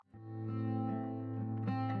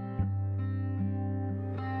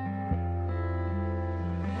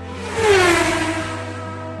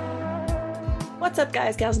What's up,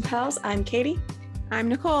 guys, gals, and pals? I'm Katie. I'm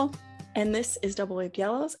Nicole. And this is Double Waved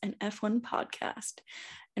Yellows, an F1 podcast.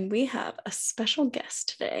 And we have a special guest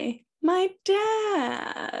today, my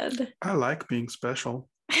dad. I like being special.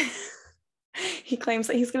 He claims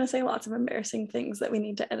that he's going to say lots of embarrassing things that we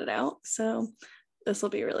need to edit out. So this will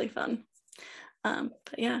be really fun. But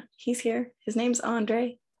yeah, he's here. His name's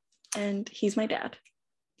Andre, and he's my dad.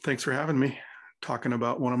 Thanks for having me. Talking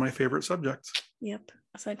about one of my favorite subjects. Yep.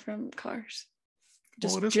 Aside from cars.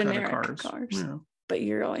 Just it is generic kind of cars. Yeah. But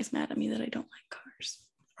you're always mad at me that I don't like cars.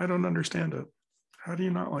 I don't understand it. How do you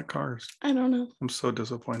not like cars? I don't know. I'm so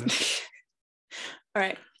disappointed. All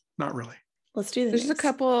right. Not really. Let's do this. There's just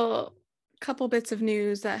a couple bits of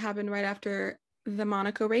news that happened right after the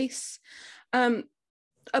Monaco race.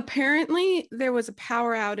 Apparently there was a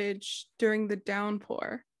power outage during the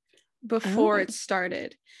downpour before it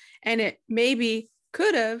started, and it maybe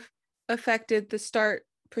could have affected the start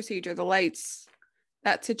procedure, the lights,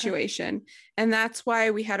 that situation. And that's why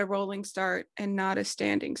we had a rolling start and not a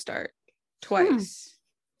standing start twice.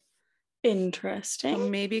 Interesting. So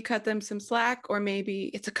maybe cut them some slack, or maybe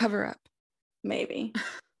it's a cover up. Maybe.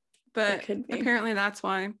 But apparently that's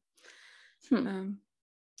why. The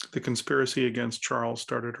conspiracy against Charles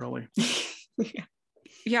started early.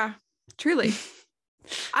 Yeah, truly.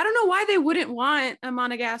 I don't know why they wouldn't want a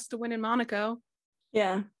Monegasque to win in Monaco.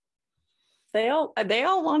 Yeah. They all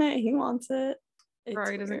want it. He wants it.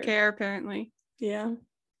 Ferrari doesn't care, apparently. Yeah.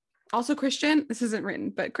 Also, Christian, this isn't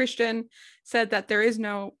written, but Christian said that there is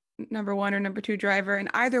no number one or number two driver, and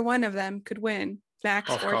either one of them could win, Max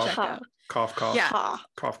Cough, or cough. Checo. Cough, cough. Yeah.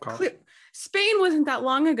 Cough, cough. Spain wasn't that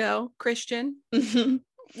long ago, Christian.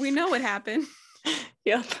 We know what happened.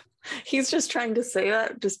 Yep. He's just trying to say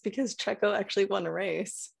that just because Checo actually won a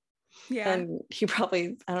race. Yeah. And he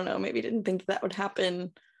probably, I don't know, maybe didn't think that would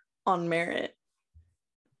happen on merit.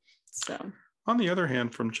 So. On the other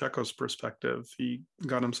hand, from Checo's perspective, he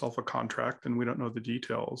got himself a contract, and we don't know the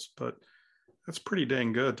details, but that's pretty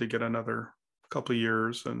dang good to get another couple of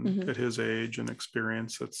years, and at his age and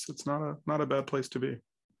experience, it's not a bad place to be.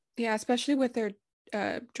 Yeah, especially with their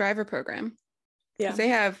driver program. Yeah, they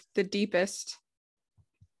have the deepest,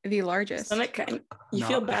 the largest. And you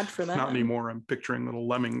feel bad for them. Not anymore. I'm picturing little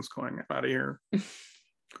lemmings going out of here,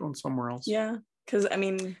 going somewhere else. Yeah, because I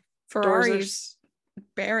mean, Ferrari's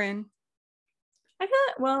barren. I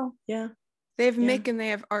got yeah. They have Mick and they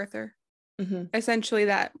have Arthur. Essentially,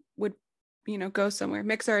 that would go somewhere.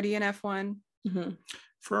 Mick's already in F1.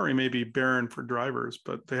 Ferrari may be barren for drivers,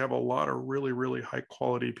 but they have a lot of really, really high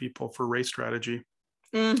quality people for race strategy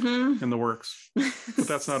in the works. But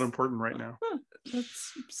that's not important right now.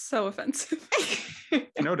 That's so offensive.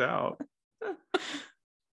 No doubt.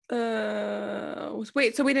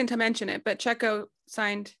 Wait, so we didn't mention it, but Checo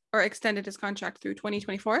signed or extended his contract through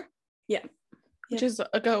 2024? Yeah. Which is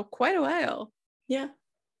quite a while. Yeah.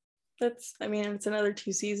 It's another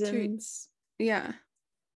 2 seasons. Yeah.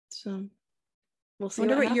 So we'll see. I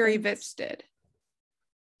wonder what Yuri Vips did.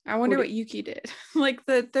 I wonder what Yuki did. Like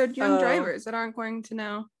the young drivers that aren't going to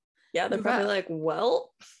know. Yeah, they're probably like,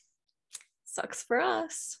 well, sucks for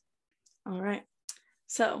us. All right.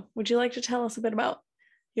 So would you like to tell us a bit about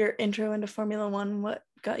your intro into Formula One? What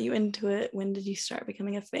got you into it? When did you start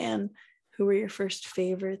becoming a fan? Who were your first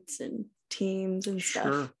favorites and teams and stuff?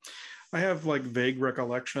 Sure. I have like vague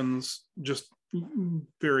recollections, just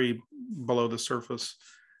very below the surface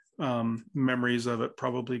memories of it,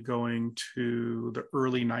 probably going to the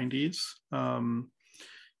early 90s,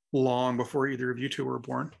 long before either of you two were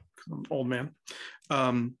born, because I'm an old man.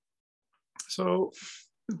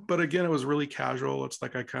 But again, it was really casual. It's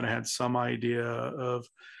like I kind of had some idea of,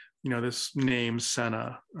 this name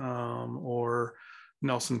Senna, or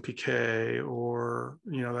Nelson Piquet, or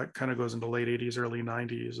that kind of goes into late 80s, early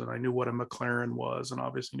 90s, and I knew what a McLaren was, and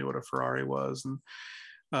obviously knew what a Ferrari was, and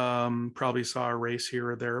probably saw a race here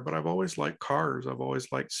or there. But I've always liked cars. I've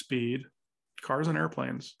always liked speed, cars and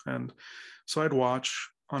airplanes, and so I'd watch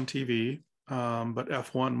on TV, but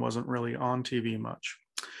F1 wasn't really on TV much.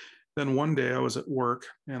 Then one day I was at work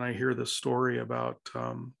and I hear this story about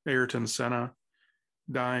Ayrton Senna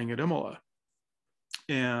dying at Imola,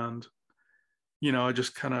 and I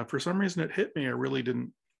just kind of, for some reason, it hit me.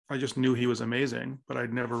 I just knew he was amazing, but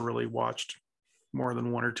I'd never really watched more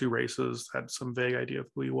than 1 or 2 races, had some vague idea of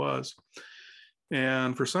who he was.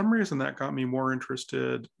 And for some reason, that got me more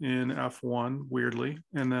interested in F1, weirdly.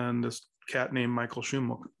 And then this cat named Michael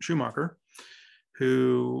Schumacher,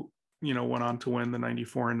 who, went on to win the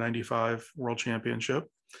 94 and 95 World Championship.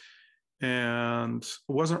 And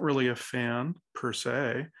wasn't really a fan per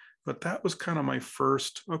se, but that was kind of my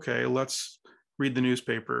first, okay, let's read the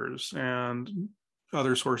newspapers and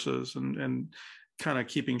other sources and kind of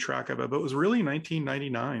keeping track of it, but it was really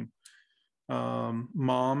 1999.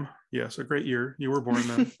 Mom, yes, a great year. You were born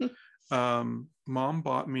then. Mom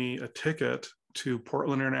bought me a ticket to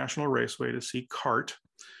Portland International Raceway to see kart,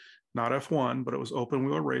 not F1, but it was open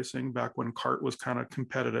wheel racing back when kart was kind of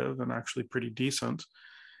competitive and actually pretty decent.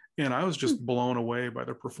 And I was just blown away by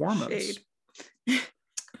the performance.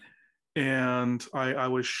 And I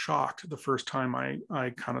was shocked the first time I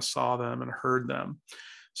kind of saw them and heard them.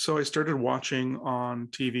 So I started watching on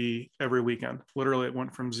TV every weekend. Literally, it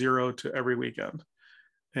went from 0 to every weekend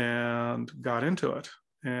and got into it.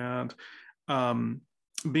 And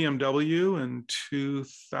BMW in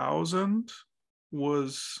 2000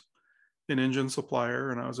 was an engine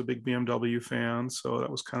supplier, and I was a big BMW fan. So that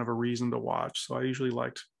was kind of a reason to watch. So I usually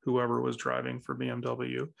liked whoever was driving for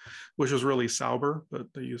BMW, which was really Sauber, but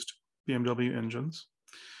they used BMW engines.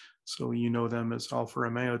 So you know them as Alfa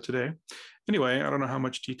Romeo today. Anyway, I don't know how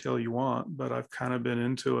much detail you want, but I've kind of been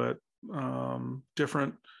into it.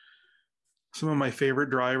 Some of my favorite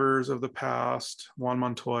drivers of the past, Juan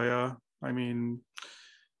Montoya, I mean,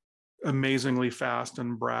 amazingly fast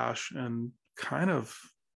and brash and kind of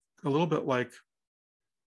a little bit like,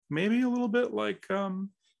 maybe a little bit like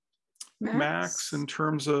Max in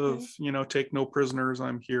terms of, take no prisoners.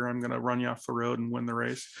 I'm here. I'm going to run you off the road and win the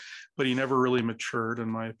race. But he never really matured, in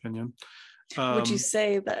my opinion. Would you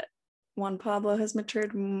say that Juan Pablo has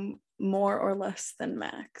matured more or less than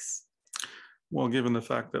Max? Well, given the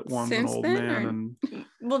fact that Juan's an old man, and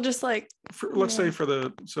well, just like let's say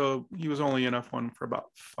so he was only in F1 for about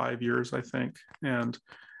 5 years, I think, and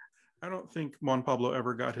I don't think Juan Pablo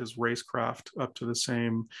ever got his racecraft up to the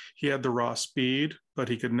same. He had the raw speed, but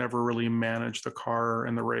he could never really manage the car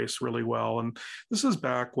and the race really well. And this is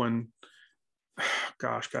back when,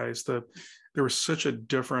 gosh, guys, there was such a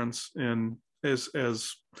difference in as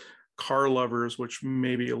car lovers, which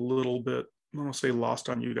may be a little bit, I don't want to say lost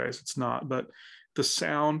on you guys. It's not, but the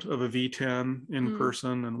sound of a V10 in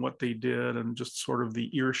person and what they did, and just sort of the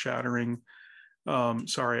ear shattering.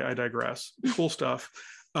 Sorry, I digress. Cool stuff.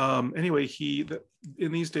 Anyway,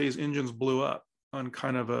 in these days, engines blew up on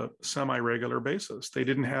kind of a semi-regular basis. They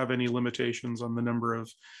didn't have any limitations on the number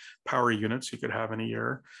of power units you could have in a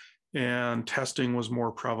year, and testing was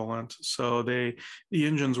more prevalent. So the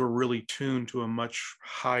engines were really tuned to a much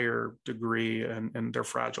higher degree, and they're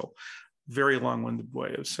fragile. Very long-winded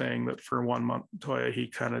way of saying that for Juan Montoya, he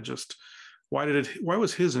kind of just, why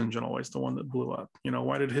was his engine always the one that blew up?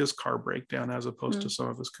 Why did his car break down as opposed to some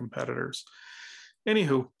of his competitors?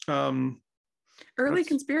 Anywho, early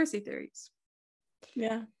conspiracy theories.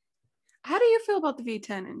 Yeah. How do you feel about the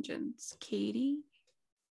V10 engines, Katie?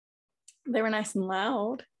 They were nice and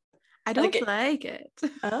loud. I don't like it.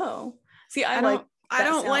 Oh, see, I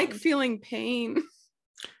don't like feeling pain.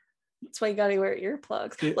 That's why you gotta wear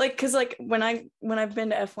earplugs. Because when I've been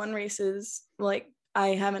to F1 races, I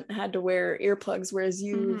haven't had to wear earplugs, whereas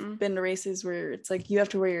you've been to races where it's like you have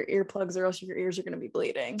to wear your earplugs or else your ears are gonna be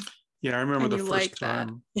bleeding. Yeah, I remember the first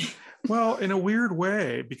time. Well, in a weird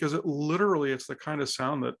way, because it's the kind of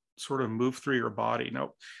sound that sort of move through your body.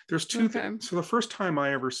 Now, there's two things. So the first time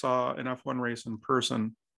I ever saw an F1 race in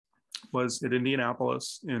person was at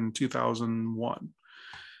Indianapolis in 2001.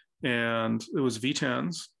 And it was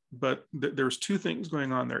V10s, but there's two things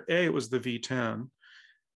going on there. A, it was the V10.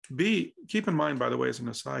 B, keep in mind, by the way, as an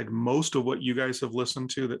aside, most of what you guys have listened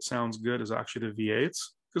to that sounds good is actually the V8s,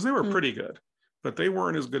 because they were pretty good. But they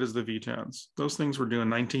weren't as good as the V10s. Those things were doing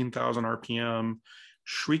 19,000 RPM,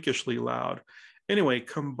 shriekishly loud. Anyway,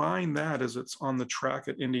 combine that as it's on the track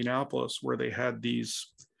at Indianapolis, where they had these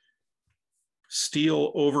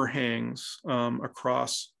steel overhangs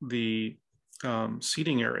across the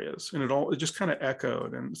seating areas, and it just kind of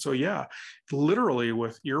echoed. And so, yeah, literally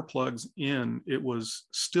with earplugs in, it was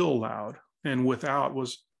still loud, and without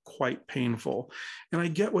was quite painful. And I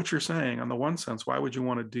get what you're saying. On the one sense, why would you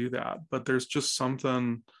want to do that? But there's just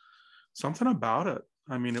something about it.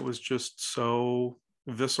 I mean, it was just so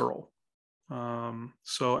visceral,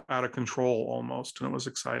 so out of control almost, and it was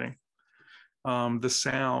exciting. The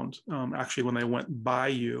sound, actually, when they went by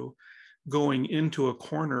you, going into a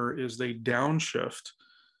corner, is they downshift.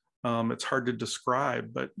 It's hard to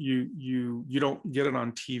describe, but you don't get it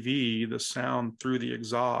on TV, the sound through the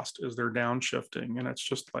exhaust as they're downshifting, and it's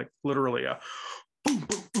just like literally a boom,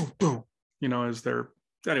 boom, boom, boom, as they're,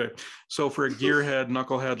 anyway. So for a gearhead,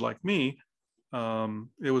 knucklehead like me,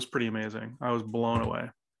 it was pretty amazing. I was blown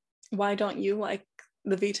away. Why don't you like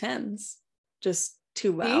the V10s? Just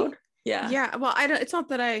too loud? Yeah. Yeah. Well, it's not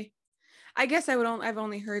that I guess I've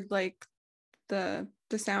only heard like the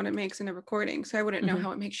sound it makes in a recording, so I wouldn't know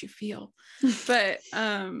how it makes you feel. But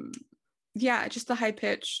Yeah, just the high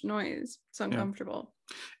pitched noise. It's uncomfortable.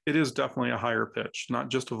 It is definitely a higher pitch, not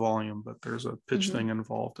just a volume, but there's a pitch thing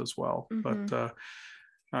involved as well. But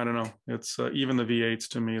I don't know. It's even the V8s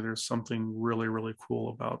to me, there's something really, really cool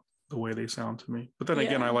about the way they sound to me. But then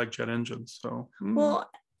again, I like jet engines. So, well,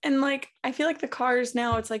 and like, I feel like the cars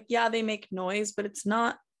now, it's like, yeah, they make noise, but it's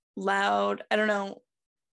not loud. I don't know.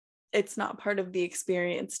 It's not part of the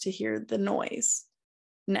experience to hear the noise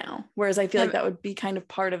now. Whereas I feel like that would be kind of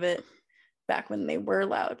part of it back when they were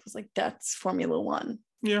loud. It was like, that's Formula One.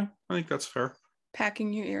 Yeah, I think that's fair.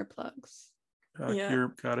 Packing your earplugs.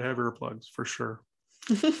 You gotta have earplugs for sure.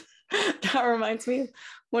 That reminds me,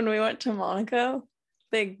 when we went to Monaco,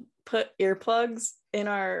 they put earplugs in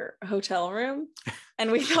our hotel room,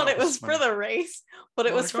 and we thought it was for the race, but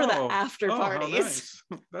it was for the after parties.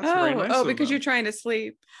 Nice. That's very nice because you're trying to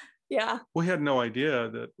sleep. Yeah. We had no idea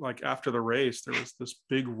that, like, after the race, there was this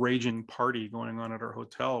big raging party going on at our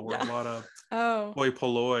hotel where a lot of hoi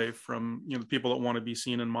polloi from, the people that want to be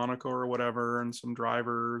seen in Monaco or whatever, and some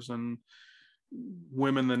drivers and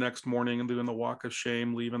women the next morning and doing the walk of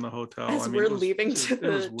shame, leaving the hotel. As we're leaving to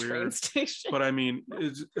the train station. But I mean,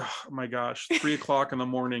 it's, oh my gosh, 3 o'clock in the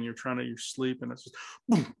morning, you're trying to sleep, and it's just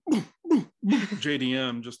boom, boom, boom, boom,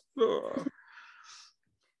 JDM. Just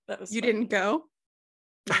that was. You didn't go?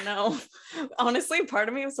 No, honestly, part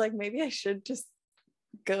of me was like, maybe I should just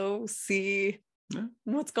go see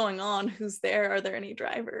what's going on. Who's there? Are there any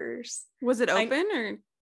drivers? Was it open or?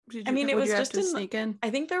 It was just to sneak in. I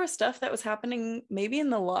think there was stuff that was happening maybe in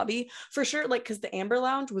the lobby for sure, like, because the Amber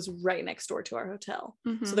Lounge was right next door to our hotel,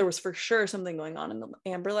 so there was for sure something going on in the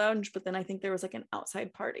Amber Lounge. But then I think there was like an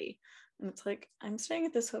outside party, and it's like, I'm staying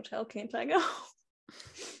at this hotel, can't I go?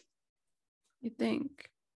 You think?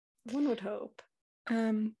 One would hope.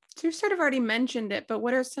 So you sort of already mentioned it, but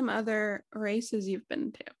what are some other races you've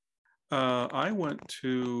been to? I went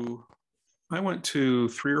to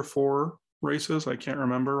 3 or 4 races. I can't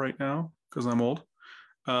remember right now because I'm old.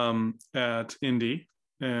 At Indy,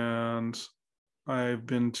 and I've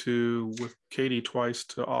been with Katie twice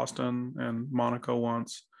to Austin and Monaco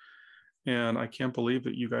once. And I can't believe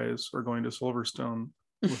that you guys are going to Silverstone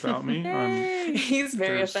without me. He's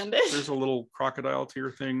very offended. There's a little crocodile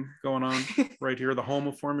tear thing going on right here, the home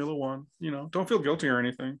of Formula One. Don't feel guilty or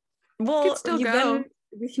anything. Well, you still go.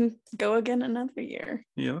 We can go again another year.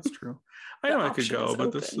 Yeah, that's true. I know I could go,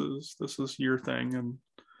 but this is your thing, and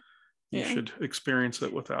you should experience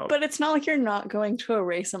it without. But it's not like you're not going to a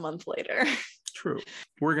race a month later. True.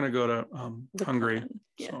 We're gonna go to Hungary.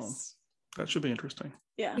 Yes. So that should be interesting.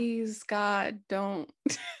 Yeah. Please, God, don't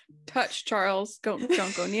touch Charles.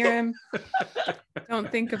 Don't go near him.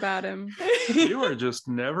 Don't think about him. You are just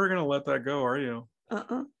never gonna let that go, are you?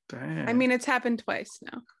 Dang. I mean, it's happened twice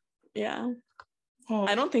now. Yeah. Well,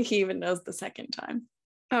 I don't think he even knows the second time.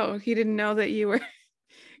 Oh, he didn't know that you were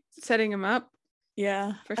setting him up?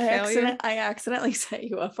 Yeah. For failure? I accidentally set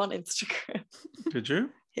you up on Instagram. Did you?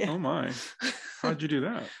 Yeah. Oh my. How'd you do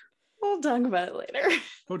that? We'll talk about it later.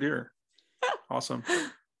 Oh dear. Awesome.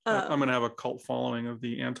 I'm going to have a cult following of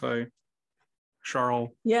the anti-Charles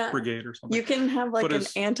brigade or something. You can have like an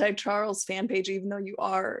anti-Charles fan page, even though you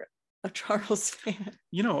are a Charles fan.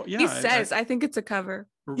 He says, I think it's a cover.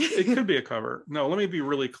 It could be a cover. No, let me be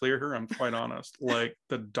really clear here. I'm quite honest. Like,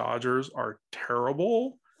 the Dodgers are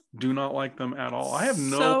terrible. Do not like them at all. I have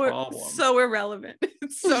no problem. So irrelevant.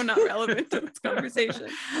 It's so not relevant to this conversation.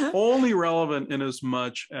 Only relevant in as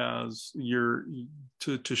much as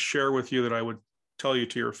to share with you that I would tell you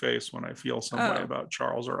to your face when I feel some way about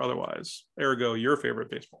Charles or otherwise. Ergo, your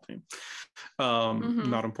favorite baseball team.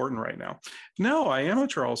 Not important right now. No, I am a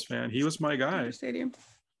Charles fan. He was my guy. Stadium.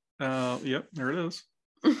 Yep, there it is.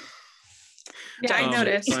 Yeah, I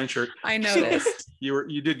noticed. Sign shirt. I noticed.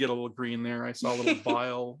 You did get a little green there. I saw a little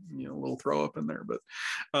bile, a little throw up in there. But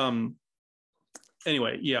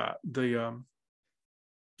anyway, yeah,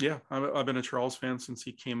 I've been a Charles fan since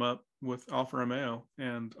he came up with Alfa Romeo,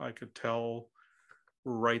 and I could tell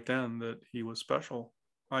right then that he was special.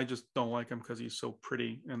 I just don't like him because he's so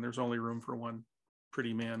pretty, and there's only room for one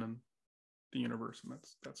pretty man in the universe, and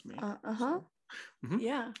that's me. So,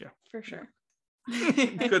 yeah, for sure.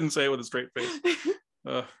 Couldn't say it with a straight face.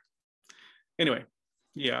 Anyway,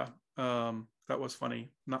 yeah, that was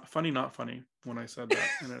funny. Not funny when I said that,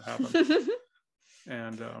 and it happened.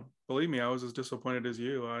 And believe me, I was as disappointed as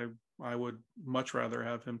you. I would much rather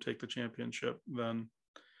have him take the championship than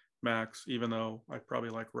Max, even though I probably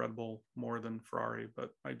like Red Bull more than Ferrari. But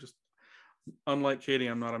I just, unlike Katie,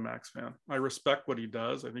 I'm not a Max fan. I respect what he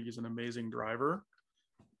does. I think he's an amazing driver,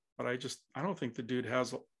 but I don't think the dude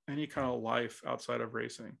has any kind of life outside of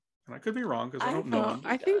racing. And I could be wrong because I don't know him.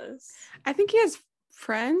 I think he has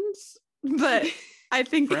friends but I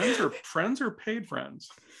think friends or paid friends.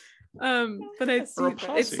 But it's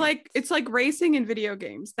like racing in video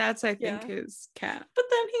games. That's I think his cat. But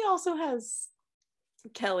then he also has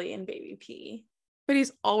Kelly and Baby P. But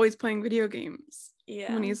he's always playing video games.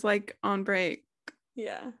 Yeah. When he's like on break.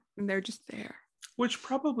 Yeah. And they're just there. Which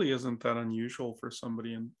probably isn't that unusual for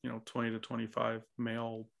somebody in, 20 to 25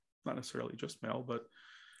 male, not necessarily just male, but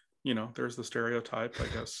there's the stereotype, I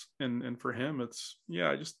guess. And for him, it's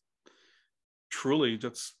just truly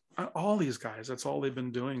that's all these guys, that's all they've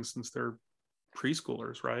been doing since they're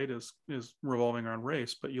preschoolers, right? Is revolving around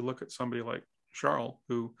race. But you look at somebody like Charles,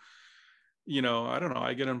 who, I don't know,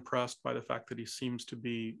 I get impressed by the fact that he seems to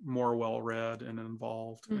be more well-read and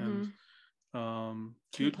involved. Mm-hmm. And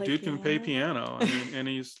dude can play piano. I mean, and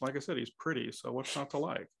he's, like I said, he's pretty. So what's not to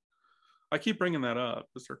like? I keep bringing that up.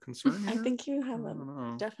 Is there concern here? I think you have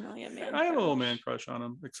definitely a man. I have a little man crush on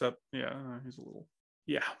him, except he's a little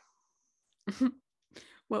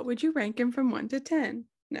What would you rank him from 1 to 10?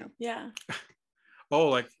 No. Yeah. Oh,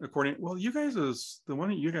 like you guys the one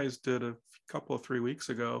that you guys did a couple of 3 weeks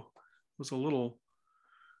ago was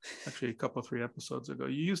actually a couple of 3 episodes ago.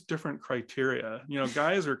 You used different criteria.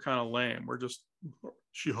 Guys are kind of lame. We're just,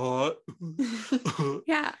 she hot.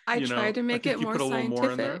 Yeah, I tried to make it more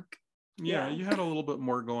scientific. Yeah, you had a little bit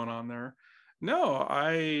more going on there. No,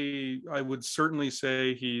 I would certainly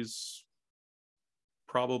say he's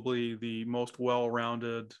probably the most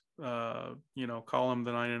well-rounded, call him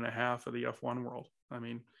the 9.5 of the F1 world. I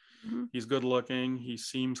mean, he's good looking. He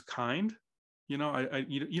seems kind. You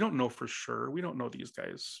don't know for sure. We don't know these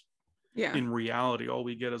guys. Yeah. In reality, all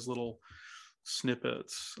we get is little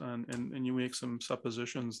snippets, and you make some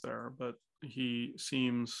suppositions there. But he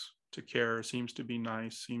seems to care. Seems to be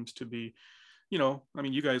nice. Seems to be, I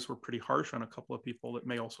mean, you guys were pretty harsh on a couple of people that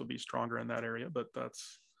may also be stronger in that area, but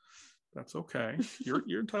that's okay.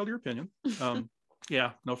 You're entitled to your opinion.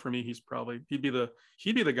 For me, he'd be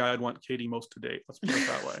the guy I'd want Katie most to date. Let's put it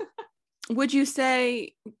that way. Would you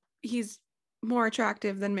say he's more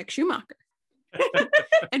attractive than Mick Schumacher?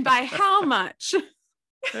 And by how much?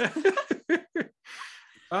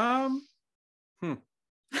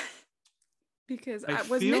 Because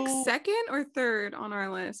was Mick second or third on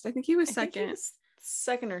our list? I think he was second.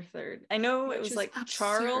 Second or third. I know it was like absurd.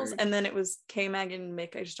 Charles, and then it was K-Mag and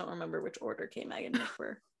Mick. I just don't remember which order K-Mag and Mick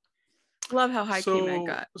were. Love how high K-Mag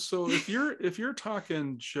got. So if you're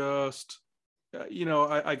talking just,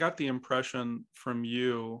 I got the impression from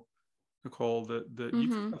you, Nicole, that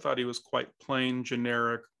you thought he was quite plain,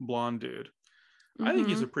 generic blonde dude. I think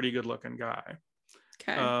he's a pretty good looking guy.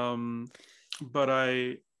 Okay. But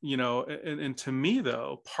and to me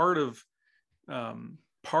though, part of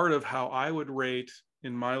how I would rate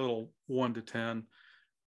in my little 1 to 10,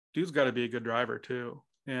 dude's got to be a good driver too.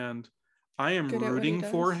 And I am rooting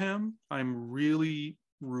for him. I'm really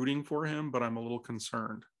rooting for him, but I'm a little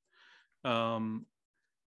concerned.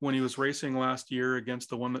 When he was racing last year against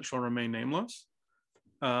the one that shall remain nameless,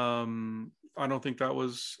 I don't think that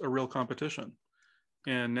was a real competition.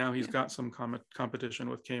 And now he's got some competition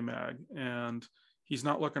with K-Mag, and he's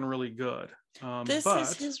not looking really good. This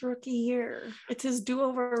is his rookie year. It's his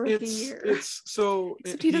do-over rookie year.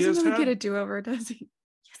 Except he doesn't really get a do-over, does he?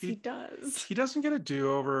 Yes, he does. He doesn't get a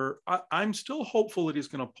do-over. I'm still hopeful that he's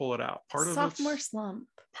going to pull it out. Sophomore slump.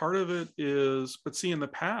 Part of it is, but see, in the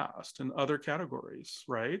past, in other categories,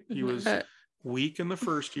 right? He was weak in the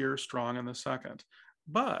first year, strong in the second.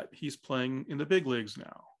 But he's playing in the big leagues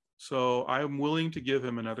now. So I'm willing to give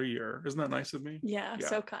him another year. Isn't that nice of me? Yeah,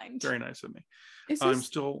 so kind. Very nice of me. Is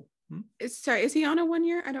he on a 1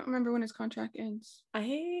 year? I don't remember when his contract ends.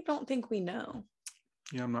 I don't think we know.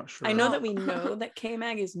 Yeah, I'm not sure. I know that we know that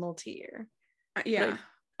K-Mag is multi-year. Yeah.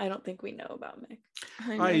 I don't think we know about Mick.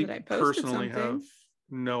 I personally have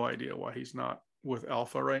no idea why he's not with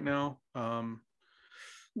Alpha right now.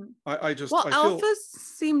 Alpha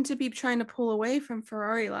seemed to be trying to pull away from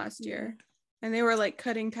Ferrari last year, and they were like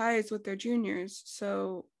cutting ties with their juniors.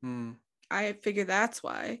 So I figure that's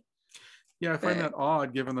why. Yeah, I find that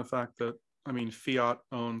odd given the fact that, I mean, Fiat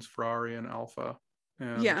owns Ferrari and Alpha.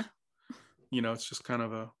 And, it's just kind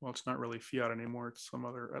of it's not really Fiat anymore. It's some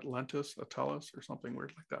other Atlantis, Atellus, or something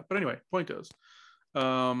weird like that. But anyway, point is,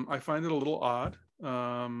 I find it a little odd.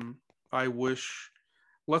 I wish,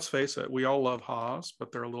 let's face it, we all love Haas,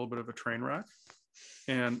 but they're a little bit of a train wreck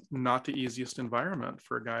and not the easiest environment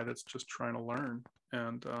for a guy that's just trying to learn.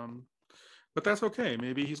 And, but that's okay.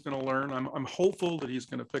 Maybe he's going to learn. I'm hopeful that he's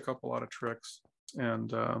going to pick up a lot of tricks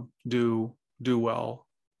and do well,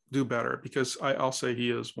 do better, because I'll say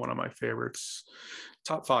he is one of my favorites,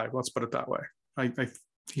 top 5. Let's put it that way.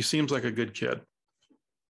 He seems like a good kid.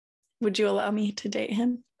 Would you allow me to date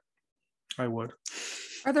him? I would.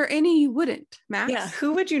 Are there any you wouldn't, Max? Yeah,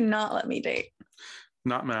 who would you not let me date?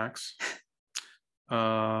 Not Max.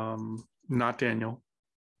 Not Daniel.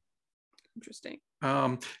 Interesting.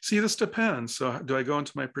 See, this depends. So do I go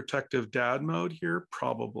into my protective dad mode here?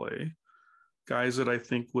 Probably. Guys that I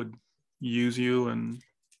think would use you, and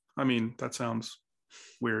I mean, that sounds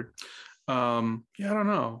weird. Yeah, I don't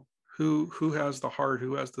know. Who has the heart,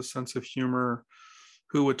 who has the sense of humor,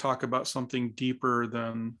 who would talk about something deeper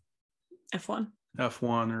than F1.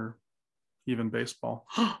 F1 or even baseball.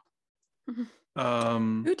 Who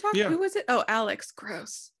was it? Oh, Alex.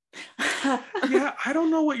 Gross. Yeah, I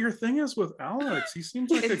don't know what your thing is with Alex. He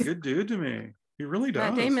seems like a good dude to me. He really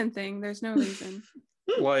does. Matt Damon thing. There's no reason.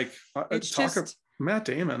 Like, It's talk just Matt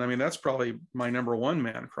Damon. I mean, that's probably my number one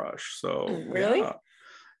man crush. So really,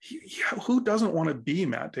 yeah, who doesn't want to be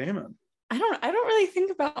Matt Damon? I don't really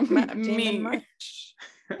think about Matt Damon much.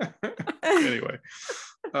 Anyway,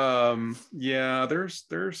 yeah, there's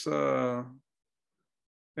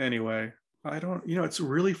anyway, I don't, it's a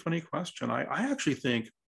really funny question. I actually think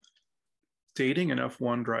dating an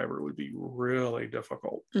F1 driver would be really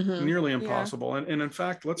difficult, nearly impossible. And in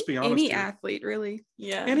fact, let's be honest, any athlete, really.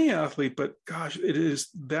 Yeah, any athlete, but gosh, it is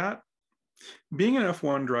that being an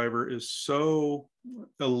F1 driver is so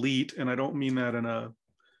elite, and I don't mean that in a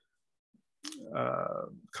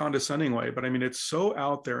condescending way, but I mean, it's so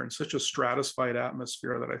out there in such a stratified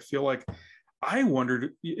atmosphere that I feel like I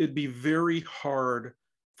wondered it'd be very hard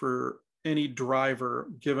for any driver,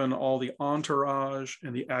 given all the entourage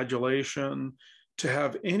and the adulation, to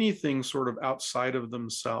have anything sort of outside of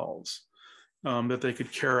themselves that they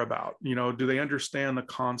could care about. Do they understand the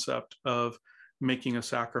concept of making a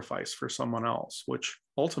sacrifice for someone else, which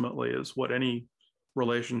ultimately is what any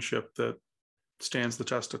relationship that stands the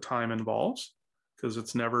test of time involves, because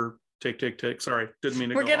it's never take. Sorry, didn't mean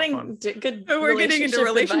to we're go getting off on. good. We're getting into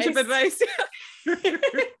relationship advice. I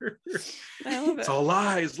love it. It's all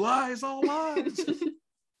lies, all lies.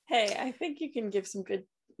 Hey, I think you can give some good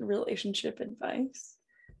relationship advice.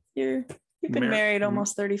 You've been married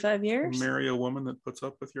almost 35 years. Marry a woman that puts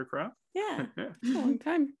up with your crap. Yeah, a long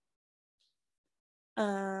time.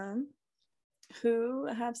 Who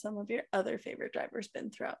have some of your other favorite drivers been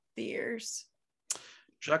throughout the years?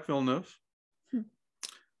 Jacques Villeneuve.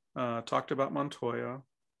 Talked about Montoya.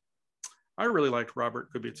 I really liked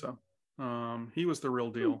Robert Kubica. He was the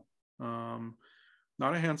real deal. Not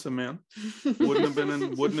a handsome man.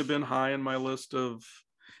 Wouldn't have been high in my list of,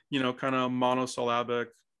 kind of monosyllabic.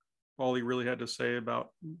 All he really had to say about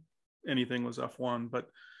anything was F1, but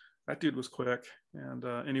that dude was quick,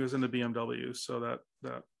 and he was in the BMW, so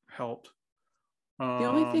that helped. The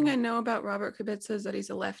only thing I know about Robert Kubica is that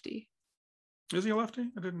he's a lefty. Is he a lefty?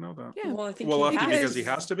 I didn't know that. Yeah. Well, I think lefty because he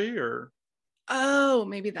has to be, or oh,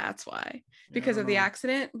 maybe that's why. Because of the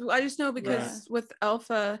accident. I just know because with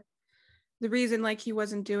Alpha, the reason he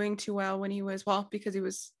wasn't doing too well when he was because he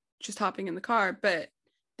was just hopping in the car, but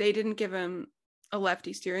they didn't give him a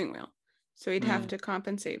lefty steering wheel, so he'd have to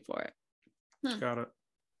compensate for it. Got it.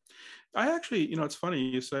 I actually, it's funny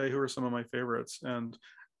you say who are some of my favorites, and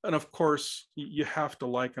of course you have to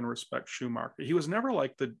like and respect Schumacher. He was never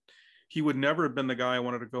he would never have been the guy I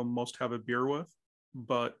wanted to go most have a beer with,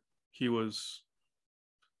 but he was,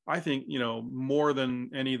 I think, more than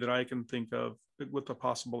any that I can think of, with the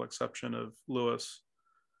possible exception of Lewis,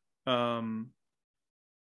 the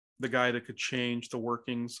guy that could change the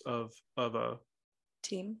workings of a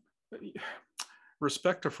team.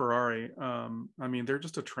 Respect to Ferrari. I mean, they're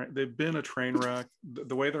just they've been a train wreck.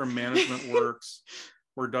 The way their management works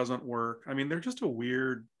or doesn't work. I mean, they're just a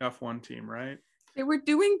weird F1 team, right? They were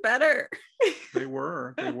doing better. They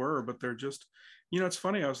were, but they're just, it's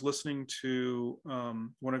funny. I was listening to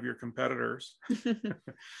one of your competitors,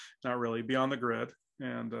 not really, Beyond the Grid,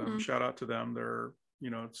 and shout out to them. They're,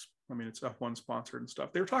 it's F1 sponsored and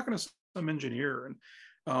stuff. They were talking to some engineer, and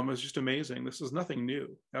it was just amazing. This is nothing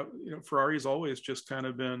new. Ferrari's always just kind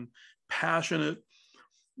of been passionate.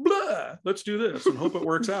 Blah, let's do this and hope it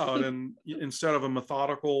works out. And instead of a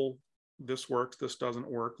methodical, this works, this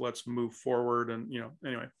doesn't work, let's move forward. And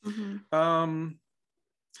anyway,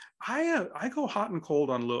 I go hot and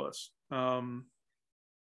cold on Lewis. I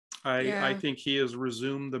think he has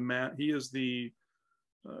resumed he is the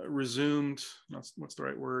resumed, what's the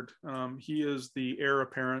right word, he is the heir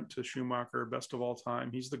apparent to Schumacher, best of all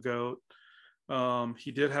time. He's the GOAT.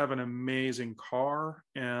 He did have an amazing car,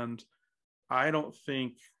 and I don't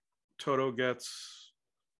think Toto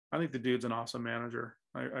I think the dude's an awesome manager.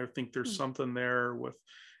 I think there's something there with,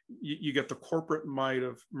 you get the corporate might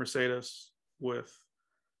of Mercedes with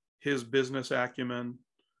his business acumen,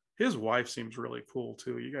 His wife seems really cool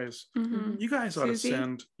too. You guys ought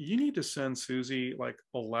Susie? you need to send Susie like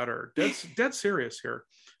a letter. Dead serious here.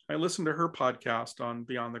 I listened to her podcast on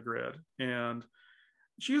Beyond the Grid, and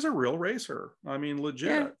she's a real racer. I mean,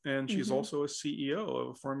 legit. Yeah. And she's also a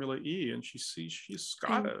CEO of Formula E, and she's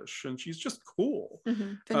Scottish, and she's just cool.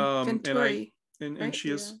 Venturi. And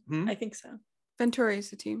she is. I think so. Venturi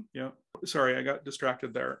is the team. Yeah. Sorry, I got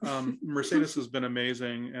distracted there. Mercedes has been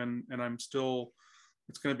amazing, and I'm still.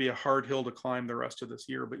 It's going to be a hard hill to climb the rest of this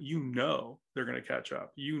year, but they're going to catch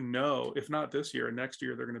up. If not this year, next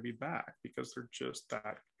year they're going to be back because they're just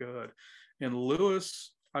that good. And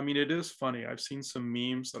Lewis, I mean, it is funny. I've seen some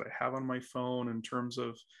memes that I have on my phone in terms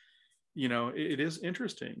of, it is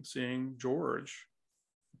interesting seeing George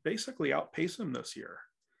basically outpace him this year.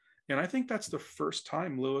 And I think that's the first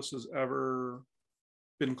time Lewis has ever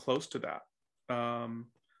been close to that.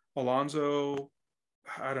 Alonso,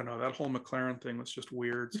 I don't know, that whole McLaren thing was just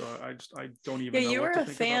weird. So I don't even know. You were what to a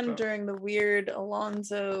think fan about that. during the weird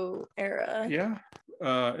Alonso era. Yeah.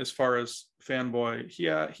 As far as fanboy,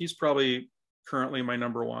 he's probably currently my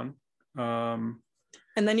number one. And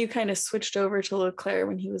then you kind of switched over to Leclerc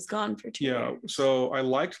when he was gone for 2 years. So I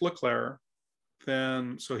liked Leclerc.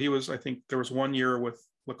 Then, so he was, I think there was 1 year with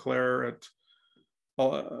Leclerc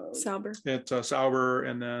at Sauber,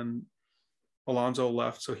 and then Alonso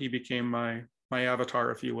left. So he became my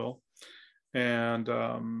avatar, if you will. And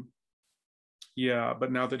but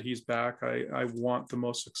now that he's back, I want the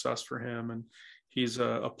most success for him. And he's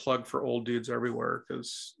a plug for old dudes everywhere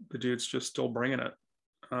because the dude's just still bringing it.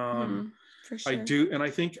 For sure. I do. And I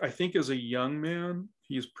think as a young man,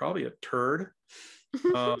 he's probably a turd.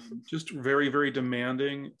 Just very, very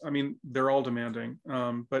demanding. I mean, they're all demanding.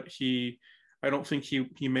 But I don't think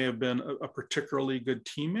he may have been a particularly good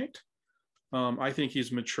teammate. I think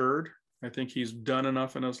he's matured. I think he's done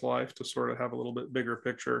enough in his life to sort of have a little bit bigger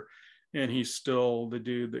picture. And he's still the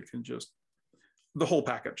dude that can just, the whole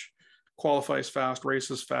package, qualifies fast,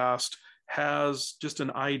 races fast, has just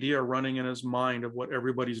an idea running in his mind of what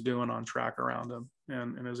everybody's doing on track around him,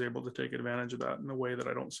 and is able to take advantage of that in a way that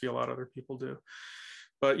I don't see a lot of other people do.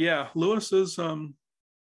 But yeah, Lewis is, I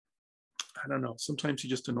don't know, sometimes he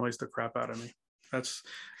just annoys the crap out of me.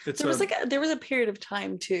 There was a period of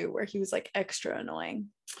time too where he was like extra annoying.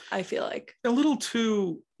 I feel like a little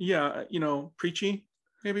too, preachy,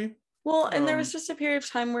 maybe. Well, and there was just a period of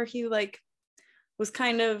time where he like was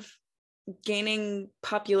kind of gaining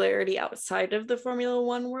popularity outside of the Formula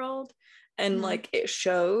One world, and like it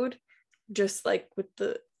showed, just like with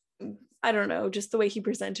I don't know, just the way he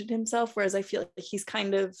presented himself. Whereas I feel like he's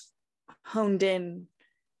kind of honed in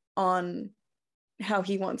on how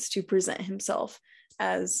he wants to present himself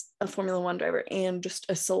as a Formula One driver and just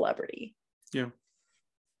a celebrity.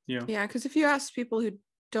 Yeah, because if you ask people who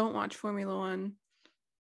don't watch Formula One,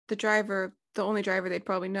 the only driver they'd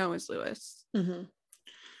probably know is Lewis.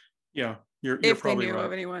 Yeah, you're if probably they knew right.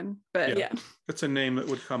 of anyone, but yeah, it's a name that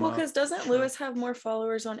would come up. Well, because doesn't Lewis have more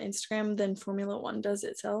followers on Instagram than Formula One does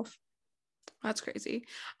itself? That's crazy.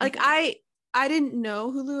 Like I didn't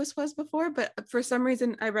know who Lewis was before, but for some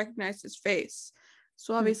reason I recognized his face.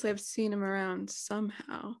 So obviously I've seen him around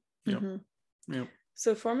somehow. Yep.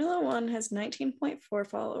 So Formula One has 19.4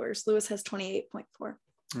 followers. Lewis has 28.4.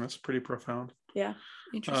 That's pretty profound. Yeah.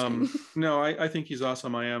 Interesting. No, I think he's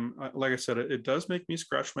awesome. Like I said, it does make me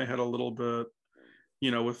scratch my head a little bit,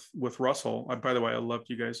 with Russell. By the way, I loved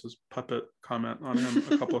you guys' puppet comment on him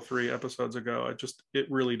a couple of 3 episodes ago. It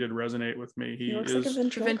really did resonate with me. He is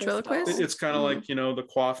like a ventriloquist. It's kind of like, the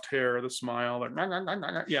coiffed hair, the smile, like,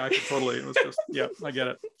 yeah, I could totally, it was just, yeah, I get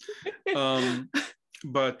it.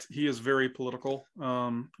 But he is very political,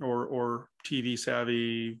 or TV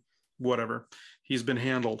savvy, whatever. He's been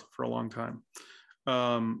handled for a long time.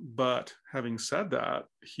 But having said that,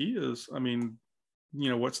 he is,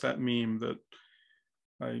 what's that meme that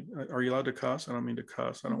are you allowed to cuss? I don't mean to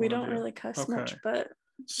cuss. We don't really cuss much, but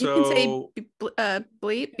so, you can say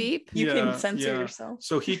bleep, beep. You can censor yourself.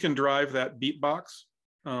 So he can drive that beep box.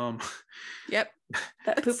 Yep.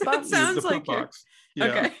 That poop box sounds the like poop box. Yeah.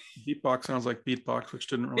 Okay. Beatbox sounds like beatbox, which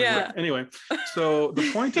didn't really work. Anyway, so the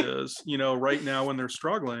point is, right now when they're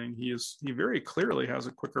struggling, he very clearly has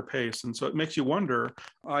a quicker pace. And so it makes you wonder,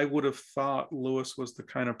 I would have thought Lewis was the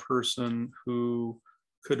kind of person who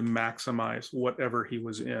could maximize whatever he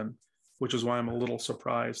was in, which is why I'm a little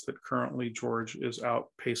surprised that currently George is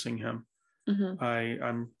outpacing him.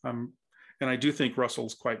 I'm and I do think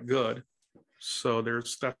Russell's quite good. So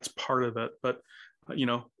that's part of it. But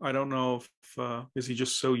I don't know if is he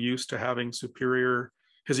just so used to having superior?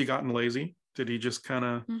 Has he gotten lazy? Did he just kind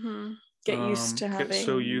of get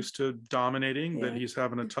so used to dominating that he's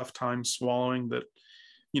having a tough time swallowing that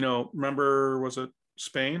remember, was it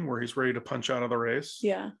Spain where he's ready to punch out of the race?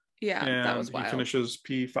 Yeah. Yeah, And that was he wild. finishes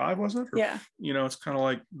P5, was it? Or, Yeah. it's kind of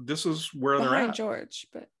like, this is where they're Behind at. George,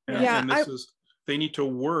 but And they need to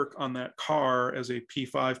work on that car as a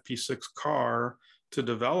P5, P6 car to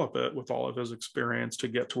develop it with all of his experience to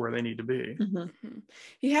get to where they need to be. Mm-hmm.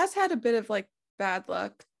 He has had a bit of like bad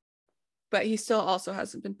luck, but he still also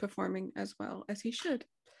hasn't been performing as well as he should.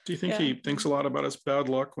 Do you think he thinks a lot about his bad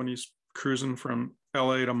luck when he's cruising from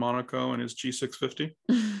LA to Monaco in his G650?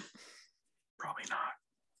 Probably not.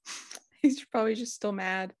 He's probably just still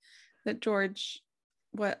mad that George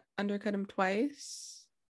undercut him twice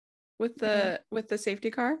with the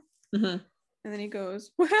safety car. Mm-hmm. And then he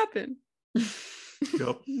goes, "What happened?"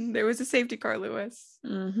 Yep. There was a safety car, Lewis.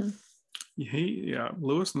 Mm-hmm.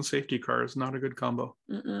 Lewis and safety car is not a good combo.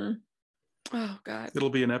 Mm-mm. Oh God.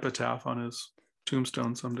 It'll be an epitaph on his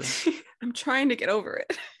tombstone someday. I'm trying to get over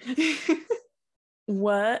it.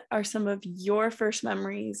 What are some of your first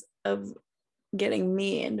memories of getting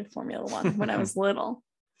me into Formula One when I was little?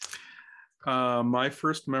 My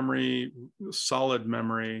first memory, solid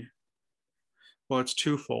memory, well, it's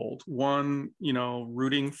twofold. One,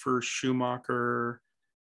 rooting for Schumacher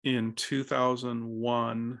in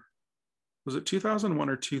 2001. Was it 2001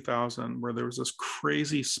 or 2000 where there was this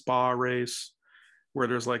crazy Spa race where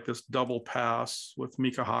there's like this double pass with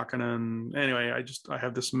Mika Hakkinen. Anyway, I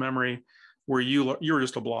have this memory where you were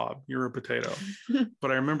just a blob, you're a potato,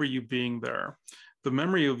 but I remember you being there. The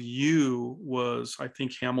memory of you was, I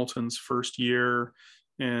think, Hamilton's first year,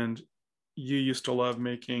 and you used to love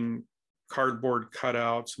making cardboard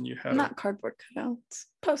cutouts, and you had not cardboard cutouts,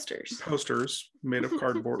 posters made of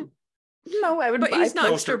cardboard. No, I would but buy he's not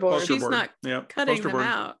poster board. He's not cutting them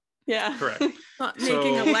out. Yeah, correct. Not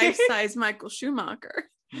making a life-size Michael Schumacher.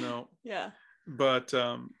 No. Yeah. But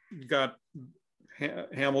you got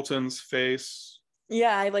Hamilton's face.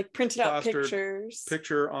 Yeah, I like printed out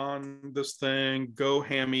picture on this thing. Go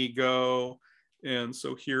Hammy, go! And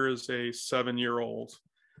so here is a 7-year-old,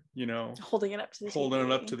 holding it up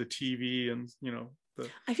to the TV, and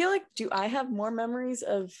I feel like, do I have more memories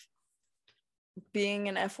of being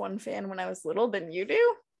an F1 fan when I was little than you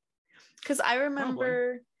do? Because I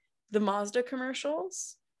remember the Mazda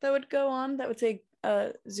commercials that would go on that would say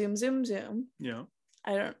zoom zoom zoom. Yeah.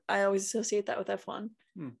 I always associate that with F1.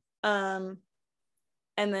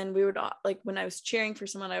 And then we would, like, when I was cheering for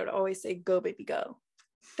someone, I would always say go baby go.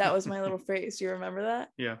 That was my little phrase. Do you remember that?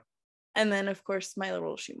 Yeah. And then of course my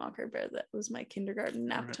little Schumacher bear, that was my kindergarten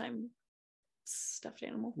nap time stuffed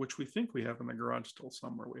animal, which we think we have in the garage still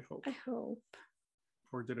somewhere, we hope. I hope.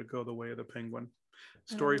 Or did it go the way of the penguin?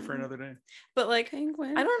 Story for another day. But like,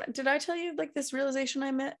 penguin. did I tell you like this realization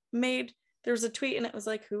I made? There was a tweet and it was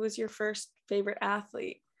like, who was your first favorite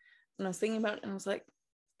athlete? And I was thinking about it and I was like,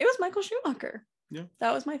 it was Michael Schumacher. Yeah.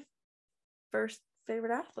 That was my first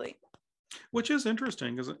favorite athlete. Which is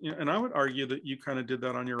interesting, because and I would argue that you kind of did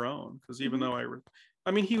that on your own, because even though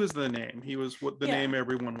he was the name. He was what the name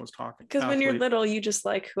everyone was talking. Because when you're little, you just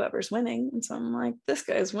like whoever's winning. And so I'm like, this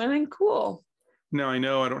guy's winning. Cool. Now I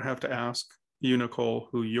know I don't have to ask you, Nicole,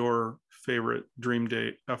 who your favorite dream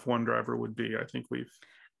date F1 driver would be.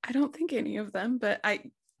 I don't think any of them, but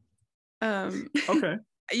okay.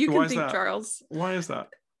 You can think Charles. Why is that?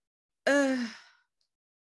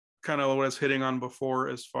 Kind of what I was hitting on before,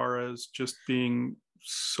 as far as just being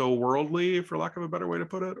so worldly, for lack of a better way to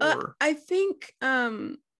put it. Or I think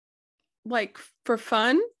like for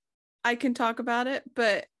fun I can talk about it,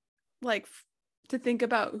 but like to think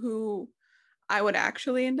about who I would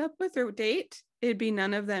actually end up with or date, it'd be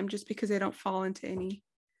none of them, just because they don't fall into any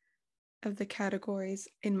of the categories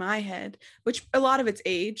in my head, which a lot of it's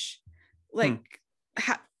age. Like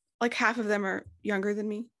like half of them are younger than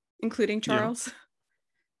me, including Charles. Yeah.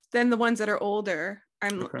 Then the ones that are older,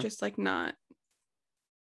 I'm just like not.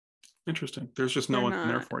 Interesting. There's just no one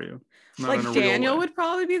there for you. Not like Daniel would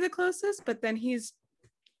probably be the closest, but then he's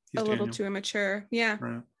a little too immature. Yeah.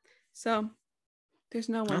 Right. So there's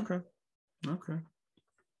no one. Okay.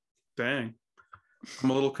 Dang. I'm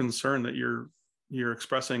a little concerned that you're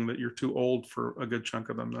expressing that you're too old for a good chunk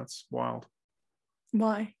of them. That's wild.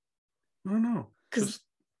 Why? I don't know. Because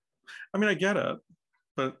I get it,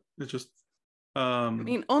 but it's just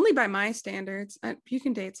only by my standards. You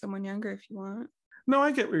can date someone younger if you want. No,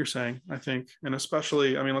 I get what you're saying, I think. And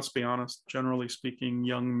especially, let's be honest, generally speaking,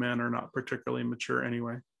 young men are not particularly mature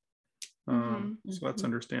anyway. So that's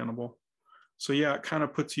understandable. So yeah, it kind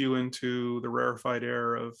of puts you into the rarefied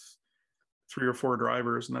air of 3 or 4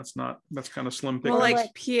 drivers, and that's kind of slim pickings. Well,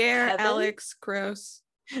 like Pierre, Kevin? Alex, gross.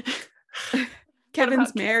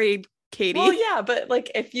 Kevin's married. Katie. Well, yeah, but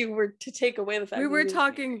like if you were to take away the fact We that were he was-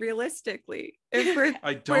 talking realistically. If we're,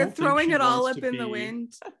 I don't we're think throwing she it all wants up to in the be-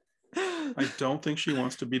 wind. I don't think she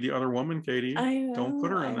wants to be the other woman, Katie. I know, Don't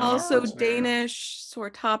put her in I that know. Also awkward scenario. Danish, sore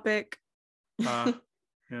topic. Yeah.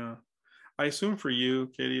 I assume for you,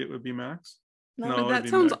 Katie, it would be Max. No, No, it'd That be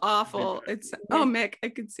sounds Mick. awful. It'd be Mick. It's Mick. I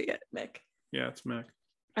could see it. Mick. Yeah, it's Mick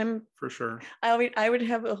I'm for sure. I would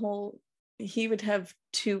have he would have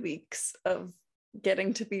 2 weeks of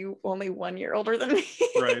getting to be only 1 year older than me.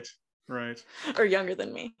 Right. Or younger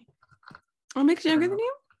than me. Oh, Mick's younger than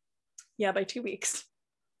you? Yeah, by 2 weeks.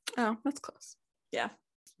 Oh, that's close. Yeah.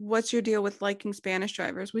 What's your deal with liking Spanish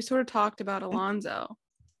drivers? We sort of talked about Alonso,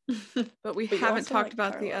 but we But you haven't also talked like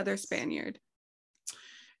about the other Carlos. Spaniard.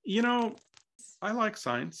 You know, I like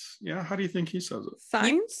science. Yeah, how do you think he says it?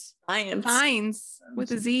 Science? Science. Science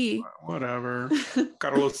with a Z. Whatever.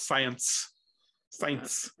 Carlos Science.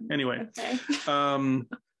 Anyway. Okay.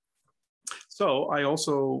 So I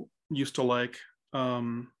also used to like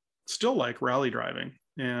still like rally driving,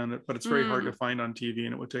 but it's very hard to find on TV,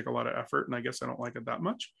 and it would take a lot of effort, and I guess I don't like it that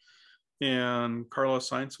much. And Carlos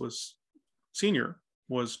Sainz was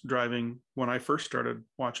driving when I first started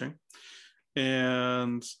watching.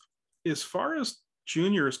 And as far as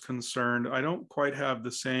Junior is concerned, I don't quite have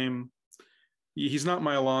the same. He's not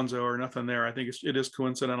my Alonso or nothing there. I think it is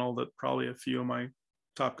coincidental that probably a few of my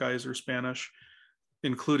top guys are Spanish,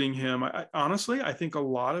 including him. Honestly, I think a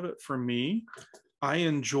lot of it for me, I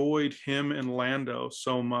enjoyed him and Lando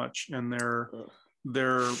so much, and their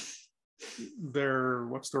what's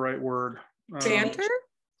the right word? Banter?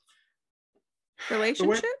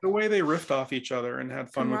 Relationship? The way they riffed off each other and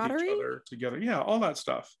had fun with each Camaraderie? other together. Yeah, all that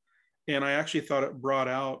stuff. And I actually thought it brought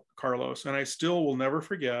out Carlos. And I still will never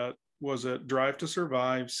forget, was it Drive to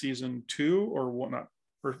Survive season 2 or whatnot?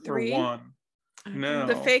 Or 1? No.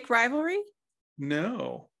 The fake rivalry?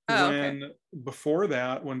 No. Oh, when before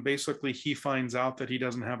that, when basically he finds out that he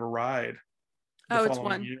doesn't have a ride the It's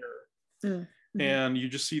following 1. year. Mm-hmm. And you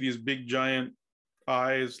just see these big giant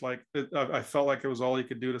eyes, like I felt like it was all he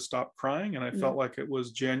could do to stop crying, and I felt like it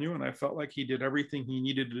was genuine. I felt like he did everything he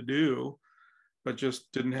needed to do, but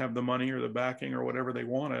just didn't have the money or the backing or whatever they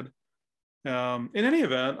wanted. In any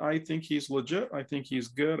event, I think he's legit. I think he's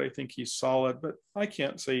good. I think he's solid, but I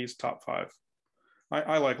can't say he's top 5.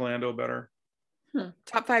 I like Lando better.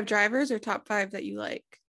 Top 5 drivers or top 5 that you like?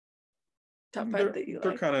 Top 5 that you like.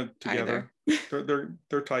 They're kind of together.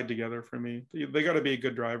 They're tied together for me. They got to be a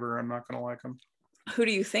good driver. I'm not going to like them. Who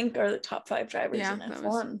do you think are the top 5 drivers in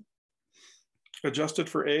F1? Adjusted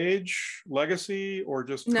for age, legacy, or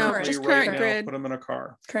just just right current now, grid. put them in a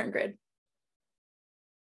car? Current grid.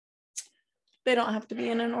 They don't have to be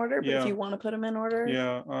in an order, but if you want to put them in order.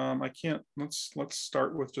 Yeah. I can't. Let's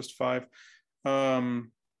start with just 5.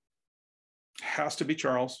 Has to be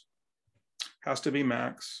Charles. Has to be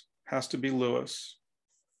Max. Has to be Lewis.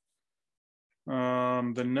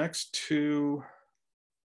 The next 2.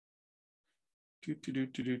 What are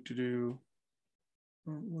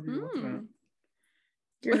you looking at?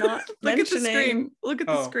 You're not Look at the mentioning. screen. Look at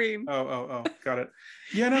the screen. Oh, got it.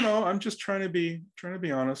 Yeah, no. I'm just trying to be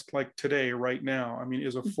honest. Like today, right now, I mean,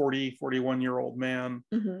 is a 41-year-old man.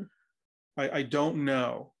 Mm-hmm. I don't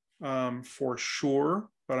know for sure,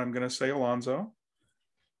 but I'm going to say Alonso.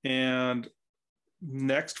 And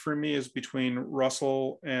next for me is between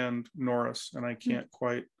Russell and Norris, and I can't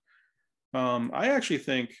quite. I actually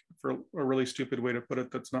think, for a really stupid way to put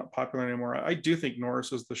it that's not popular anymore, I do think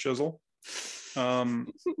Norris is the shizzle.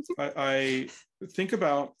 I think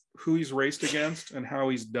about who he's raced against and how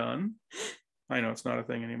he's done. I know it's not a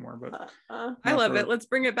thing anymore, but I love it. Let's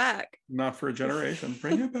bring it back. Not for a generation.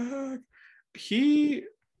 Bring it back. He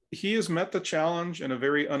has met the challenge in a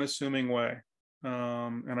very unassuming way.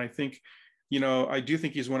 And I think, I do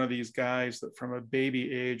think he's one of these guys that from a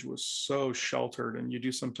baby age was so sheltered, and you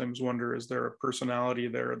do sometimes wonder, is there a personality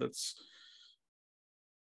there that's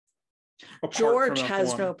George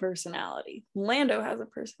has no personality. Lando has a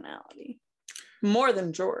personality more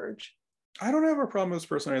than George. I don't have a problem with his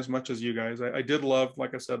personality as much as you guys. I did love,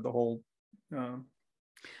 like I said, the whole the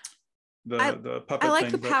puppet. I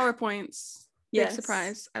like thing, the PowerPoints. Yes. Big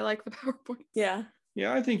surprise. I like the PowerPoints. Yeah,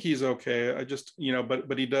 I think he's okay. I just,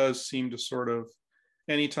 but he does seem to sort of,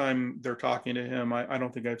 anytime they're talking to him, I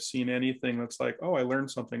don't think I've seen anything that's like, oh, I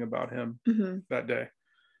learned something about him that day.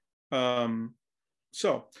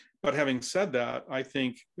 But having said that, I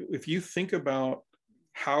think if you think about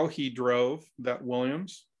how he drove that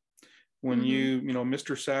Williams, when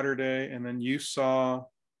Mr. Saturday, and then you saw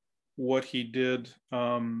what he did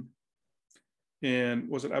in,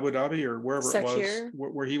 was it Abu Dhabi or wherever it was,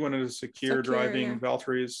 where he went into Sakir driving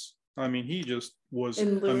Valtteri's I mean, he just was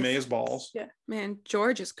In Lewis. amazeballs. Yeah. Man,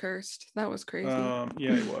 George is cursed. That was crazy. Yeah,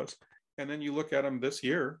 he was. And then you look at him this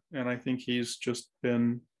year, and I think he's just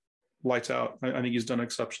been lights out. I think he's done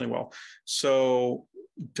exceptionally well. So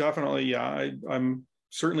definitely, yeah, I'm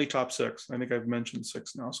certainly top 6. I think I've mentioned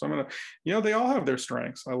 6 now. So I'm gonna, they all have their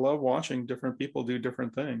strengths. I love watching different people do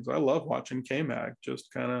different things. I love watching K-Mag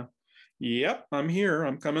just kind of, yep, I'm here,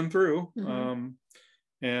 I'm coming through.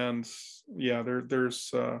 And yeah,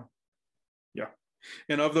 there's yeah.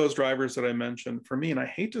 And of those drivers that I mentioned, for me, and I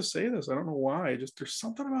hate to say this, I don't know why, just there's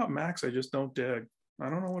something about Max I just don't dig. I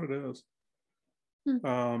don't know what it is.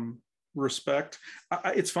 Respect.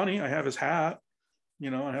 It's funny, I have his hat, I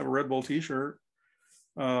have a Red Bull t-shirt,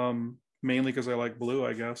 mainly because I like blue,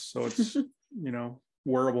 I guess. So it's,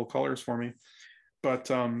 wearable colors for me.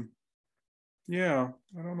 But yeah,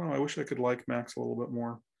 I don't know. I wish I could like Max a little bit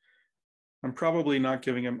more. I'm probably not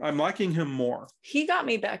giving him, I'm liking him more. He got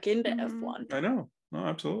me back into F1. I know. No,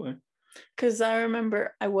 absolutely. Because I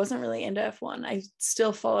remember I wasn't really into F1. I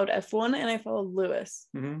still followed F1 and I followed Lewis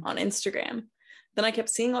on Instagram. Then I kept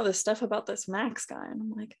seeing all this stuff about this Max guy. And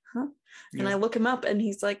I'm like, huh? And I look him up and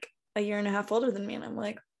he's like a year and a half older than me. And I'm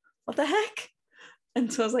like, what the heck?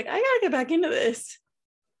 And so I was like, I gotta get back into this.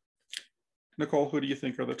 Nicole, who do you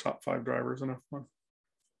think are the top 5 drivers in F1?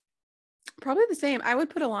 Probably the same. I would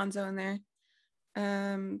put Alonso in there.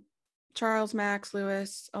 Charles, Max,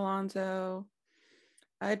 Lewis, Alonso.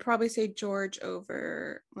 I'd probably say George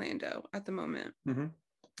over Lando at the moment.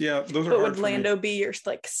 Yeah, those are. But would Lando be your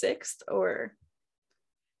like 6th, or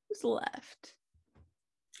who's left?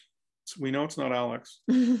 We know it's not Alex.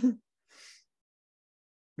 We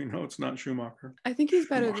know it's not Schumacher. I think he's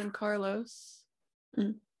better than Carlos.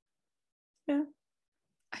 Yeah.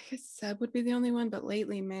 I guess Seb would be the only one, but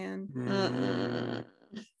lately, man,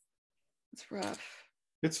 it's rough.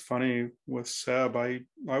 It's funny with Seb. I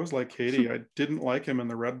was like Katie. I didn't like him in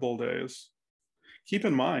the Red Bull days. Keep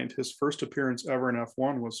in mind, his first appearance ever in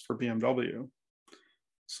F1 was for BMW.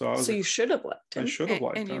 So you should have liked him. I should have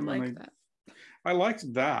liked him. And you liked that. I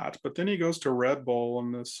liked that, but then he goes to Red Bull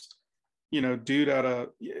and this, dude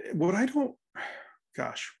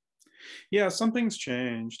yeah, something's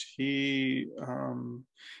changed. They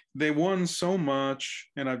won so much,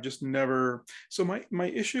 and I've just never. So my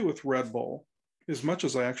issue with Red Bull, as much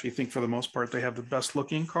as I actually think for the most part they have the best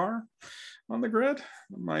looking car on the grid,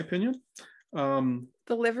 in my opinion. The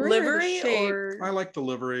livery or I like the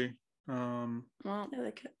livery. Well, I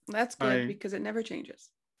like it. That's good because it never changes.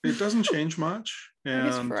 It doesn't change much, and I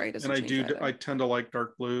guess Ferrari doesn't change either. I tend to like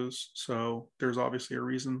dark blues, so there's obviously a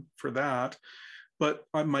reason for that. But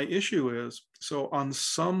my issue is, so on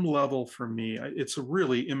some level for me, it's a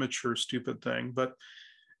really immature, stupid thing, but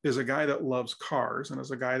as a guy that loves cars and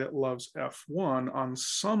as a guy that loves F1, on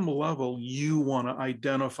some level, you want to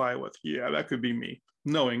identify with, yeah, that could be me.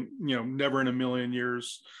 Knowing, never in a million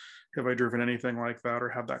years have I driven anything like that or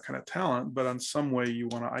have that kind of talent, but on some way you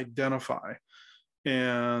want to identify.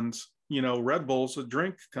 And, Red Bull's a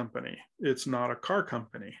drink company. It's not a car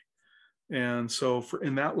company. And so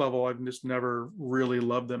in that level, I've just never really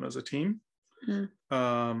loved them as a team.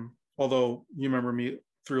 Although you remember me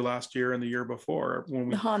through last year and the year before when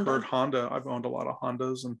we heard Honda, I've owned a lot of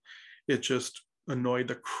Hondas, and it just annoyed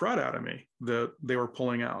the crud out of me that they were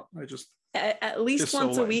pulling out. At least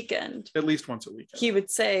once a weekend. At least once a weekend. He would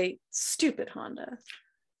say, stupid Honda.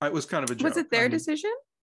 It was kind of a joke. Was it their decision?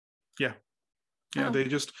 Yeah. Yeah,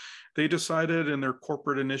 they decided in their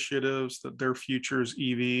corporate initiatives that their future is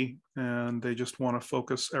EV, and they just want to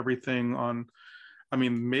focus everything on,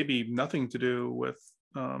 maybe nothing to do with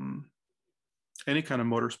any kind of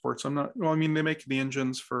motorsports. They make the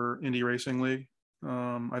engines for Indy Racing League.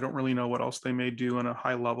 I don't really know what else they may do in a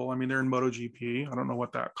high level. They're in MotoGP. I don't know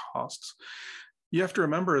what that costs. You have to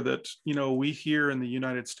remember that, we here in the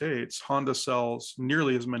United States, Honda sells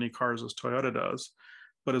nearly as many cars as Toyota does.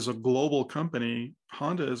 But as a global company,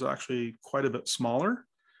 Honda is actually quite a bit smaller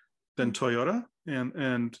than Toyota.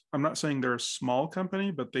 And I'm not saying they're a small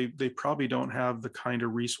company, but they probably don't have the kind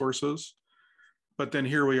of resources. But then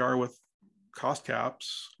here we are with cost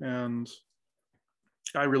caps, and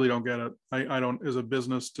I really don't get it. I don't, as a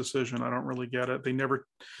business decision, I don't really get it.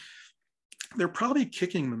 They're probably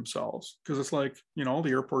kicking themselves because it's like, all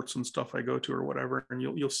the airports and stuff I go to or whatever, and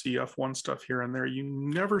you'll see F1 stuff here and there. You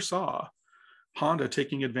never saw Honda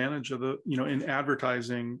taking advantage of the, in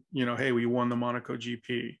advertising, hey, we won the Monaco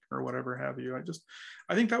GP or whatever have you.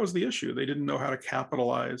 I think that was the issue. They didn't know how to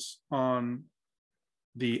capitalize on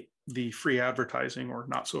the free advertising, or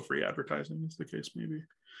not so free advertising is the case maybe.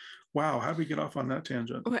 Wow, how did we get off on that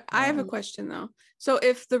tangent? Okay, I have a question though. So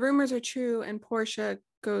if the rumors are true and Porsche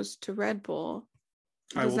goes to Red Bull,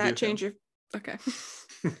 Does that change your... Okay.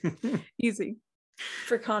 Easy.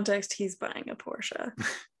 For context, he's buying a Porsche.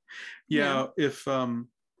 Yeah. If I'm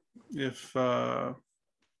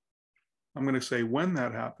going to say when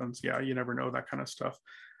that happens, yeah, you never know, that kind of stuff.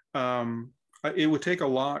 It would take a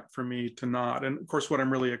lot for me to not. And of course, what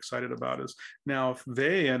I'm really excited about is now if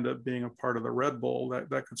they end up being a part of the Red Bull,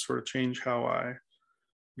 that could sort of change how I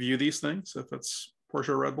view these things. If it's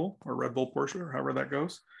Porsche Red Bull or Red Bull Porsche or however that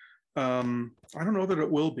goes. I don't know that it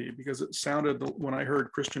will be, because it sounded, when I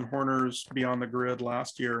heard Christian Horner's be on the grid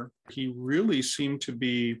last year, he really seemed to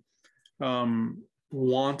be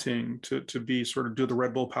wanting to be sort of do the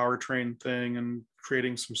Red Bull powertrain thing and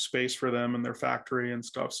creating some space for them in their factory and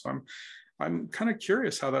stuff. So I'm kind of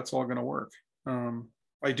curious how that's all going to work.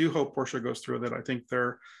 I do hope Porsche goes through with it. I think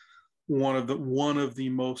they're one of the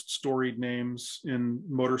most storied names in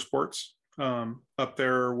motorsports, up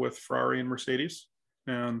there with Ferrari and Mercedes,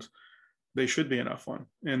 and they should be in F1.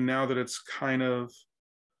 And now that it's kind of,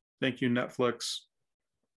 thank you Netflix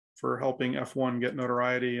for helping F1 get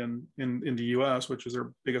notoriety in the US, which is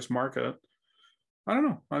their biggest market. I don't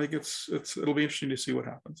know. I think it'll be interesting to see what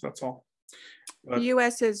happens. That's all. But the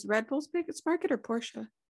US is Red Bull's biggest market or Porsche?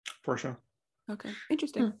 Porsche. Okay,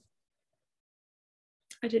 interesting.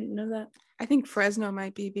 I didn't know that. I think Fresno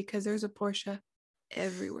might be, because there's a Porsche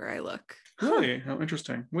everywhere I look. Really? How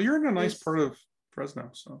interesting. Well, you're in a nice part of Fresno,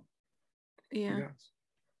 so yeah. Yes.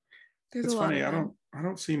 There's It's a lot funny. of them. I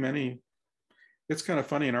don't see many. It's kind of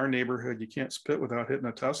funny, in our neighborhood, you can't spit without hitting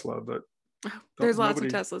a Tesla, but there's lots of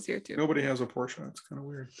Teslas here too. Nobody has a Porsche. It's kind of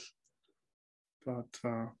weird. But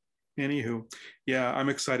anywho, yeah, I'm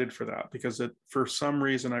excited for that, because for some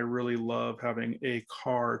reason I really love having a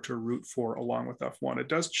car to root for along with F1. It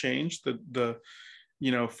does change the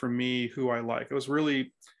for me, who I like. It was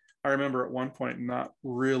really, I remember at one point not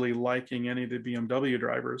really liking any of the BMW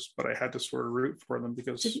drivers, but I had to sort of root for them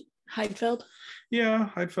because Heidfeld. Yeah,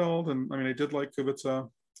 Heidfeld, and I mean I did like Kubica,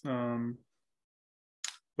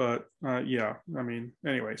 but yeah, I mean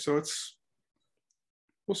anyway, so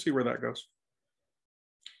we'll see where that goes.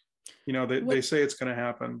 They say it's going to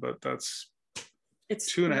happen, but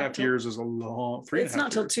it's 2.5 years is a long. 3.5 It's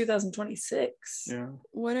not till 2026. Yeah.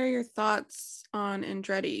 What are your thoughts on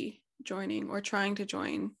Andretti joining or trying to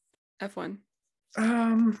join F1?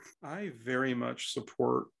 I very much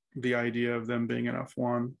support the idea of them being in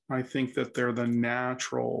F1. I think that they're the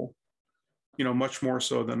natural, much more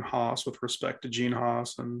so than Haas, with respect to Gene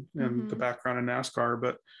Haas and the background in NASCAR.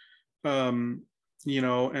 But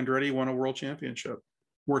Andretti won a world championship.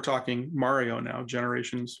 We're talking Mario now,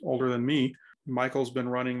 generations older than me. Michael's been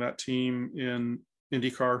running that team in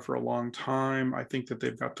IndyCar for a long time. I think that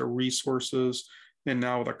they've got the resources, and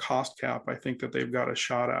now with a cost cap, I think that they've got a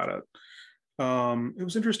shot at it. It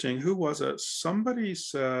was interesting. Who was it? Somebody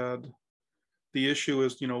said the issue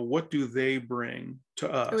is, what do they bring to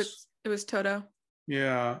us? It was Toto.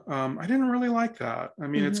 Yeah. I didn't really like that. I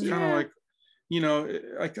mean, it's kind of like,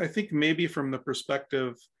 I think maybe from the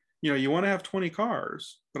perspective, you want to have 20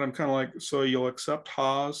 cars, but I'm kind of like, so you'll accept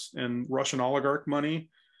Haas and Russian oligarch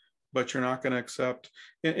money, but you're not going to accept.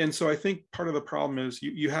 And so I think part of the problem is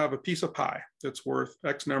you have a piece of pie that's worth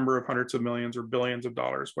X number of hundreds of millions or billions of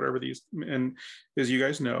dollars, whatever these, and as you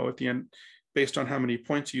guys know, at the end, based on how many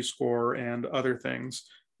points you score and other things,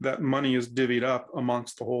 that money is divvied up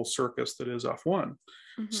amongst the whole circus that is F1.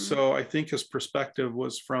 So I think his perspective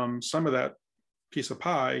was from some of that piece of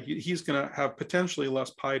pie, he's going to have potentially less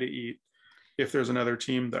pie to eat if there's another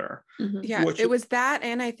team there. Yeah, it was that,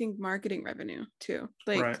 and I think marketing revenue too.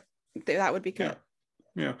 Like that would be good.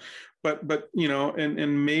 Yeah. But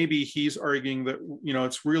and maybe he's arguing that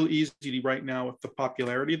it's real easy right now with the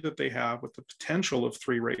popularity that they have, with the potential of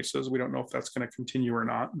 3 races. We don't know if that's going to continue or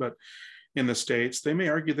not, but in the States, they may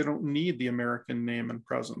argue they don't need the American name and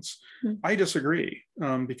presence. I disagree,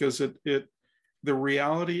 because the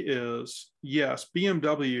reality is, yes,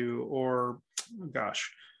 BMW or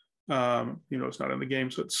it's not in the game.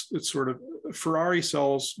 So it's sort of, Ferrari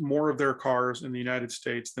sells more of their cars in the United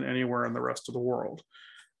States than anywhere in the rest of the world.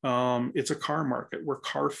 It's a car market. We're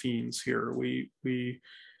car fiends here.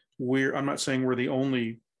 I'm not saying we're the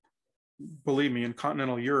only, believe me, in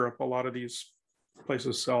continental Europe, a lot of these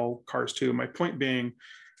places sell cars too. My point being,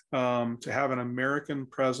 to have an American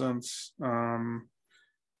presence,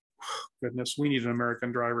 goodness, we need an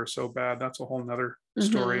American driver so bad. That's a whole nother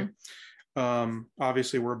story.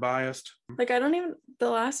 Obviously we're biased. Like, the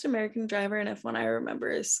last American driver in F1 I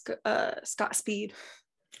remember is Scott Speed.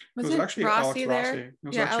 Was it actually Rossi Alex there? Rossi. It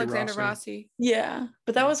was Alexander Rossi. Yeah,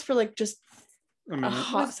 but that was for like just a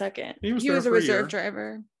hot second. He was a reserve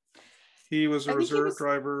driver. He was a I think he reserve was-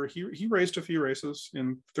 driver. He raced a few races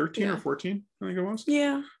in 13 or Yeah. 14, I think it was.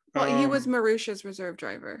 Yeah. Well, he was Marusha's reserve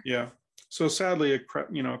driver. Yeah. So sadly, a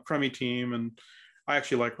crummy team, and I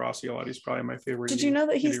actually like Rossi a lot. He's probably my favorite. Did you know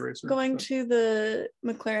that he's racer, going but to the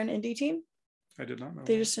McLaren Indy team? I did not know.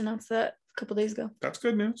 They that. just announced that a couple days ago. That's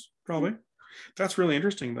good news, probably. That's really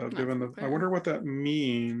interesting, though. Not Given for I wonder what that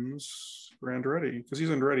means for Andretti, because he's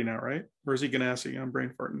Andretti now, right? Or is he Ganassi? I'm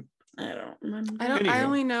brain farting. I don't remember. I Anywho.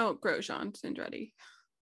 only know Grosjean's Andretti.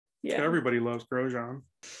 Yeah. Everybody loves Grosjean.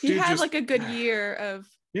 He Dude, had just- like a good year of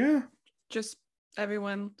Yeah, just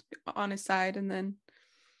everyone on his side, and then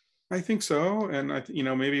I think so. And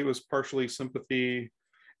maybe it was partially sympathy.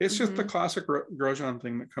 It's just the classic Grosjean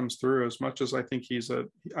thing that comes through. As much as I think he's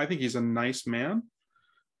a nice man.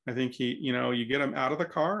 I think you get him out of the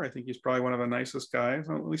car. I think he's probably one of the nicest guys,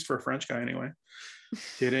 at least for a French guy anyway.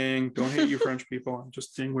 Kidding. Don't hate you French people. I'm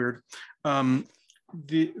just being weird.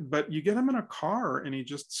 But you get him in a car and he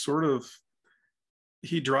just sort of,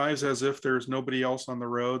 he drives as if there's nobody else on the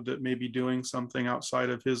road that may be doing something outside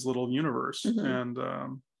of his little universe. And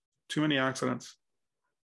too many accidents,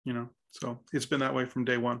 so it's been that way from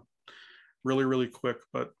day one. Really, really quick,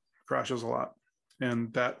 but crashes a lot.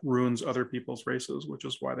 And that ruins other people's races, which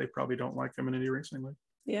is why they probably don't like him in any racing league.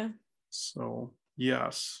 Yeah. So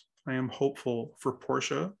yes, I am hopeful for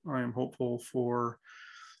Porsche. I am hopeful for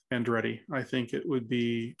Andretti. I think it would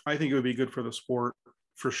be good for the sport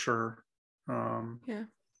for sure. yeah.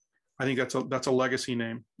 I think that's a legacy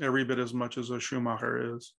name, every bit as much as a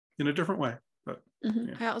Schumacher is, in a different way. But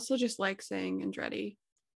yeah. I also just like saying Andretti.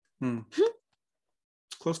 It's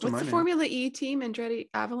close to What's my the name. Formula E team? Andretti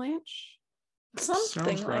Avalanche?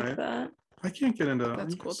 Something Sounds like right. that. I can't get into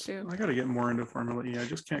That's cool too. I got to get more into Formula E. I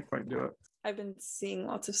just can't quite do it. I've been seeing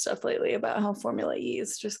lots of stuff lately about how Formula E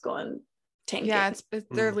is just going tanking. Yeah,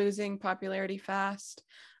 they're losing popularity fast.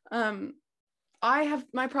 I have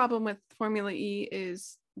my problem with Formula E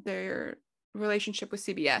is their relationship with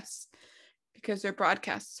CBS, because their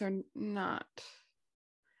broadcasts are not.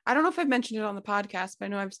 I don't know if I've mentioned it on the podcast, but I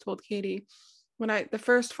know I've told Katie. The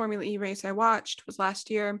first Formula E race I watched was last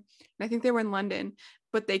year, and I think they were in London,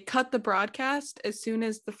 but they cut the broadcast as soon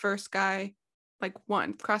as the first guy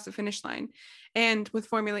won, crossed the finish line. And with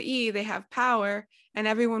Formula E, they have power, and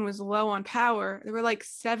everyone was low on power. There were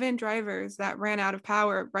 7 drivers that ran out of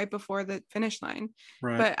power right before the finish line.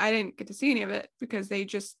 Right. But I didn't get to see any of it because they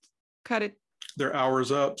just cut it. Their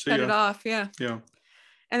hours up. So Cut it off. Yeah. Yeah.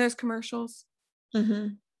 And there's commercials.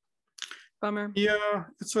 Bummer. Yeah,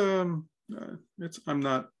 it's kind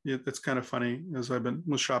of funny, as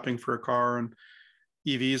was shopping for a car, and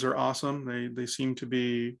EVs are awesome. They seem to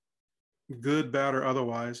be good, bad, or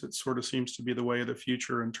otherwise. It sort of seems to be the way of the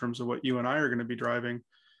future in terms of what you and I are going to be driving.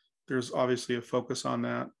 There's obviously a focus on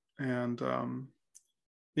that, and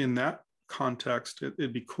in that context,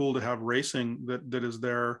 it'd be cool to have racing that is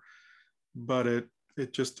there, but it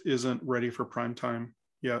just isn't ready for prime time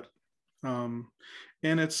yet.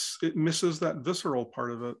 And it misses that visceral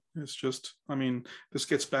part of it. It's just, this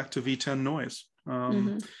gets back to V10 noise.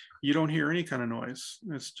 You don't hear any kind of noise.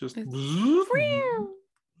 It's just and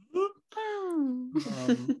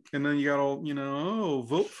then you got all,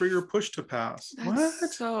 vote for your push to pass. That's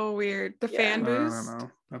what? so weird. The fan boost. I don't know.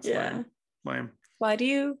 That's lame. Why do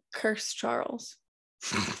you curse Charles?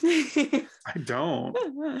 I don't.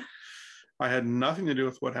 I had nothing to do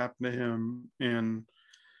with what happened to him in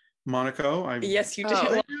Monaco. Yes, you did.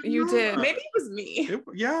 Oh, you did. Maybe it was me.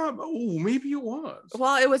 Maybe it was.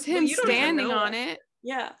 Well, it was him you don't even standing know on that. it.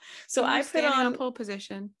 Yeah. So He was I put standing on pole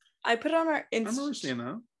position. I put on our I remember seeing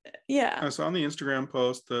that. Yeah. I saw on the Instagram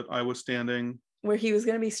post that I was standing where he was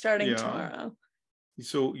going to be starting Yeah. tomorrow.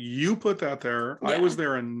 So you put that there. Yeah. I was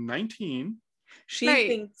there in 19. She Right.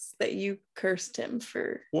 thinks that you cursed him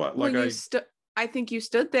for What? Well, Like I think you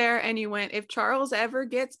stood there and you went, if Charles ever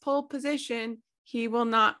gets pole position, he will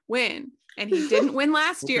not win. And he didn't win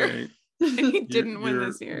last year. okay. And he didn't win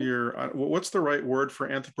this year. What's the right word for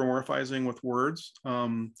anthropomorphizing with words?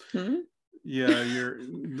 Yeah,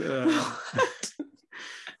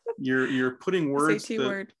 you're putting words SAT that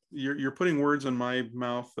word. you're putting words in my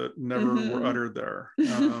mouth that never were uttered there.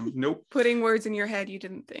 Nope. Putting words in your head you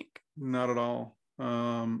didn't think. Not at all.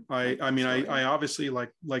 I obviously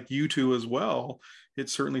like you two as well. It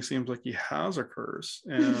certainly seems like he has a curse,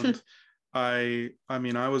 and I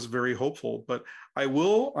was very hopeful, but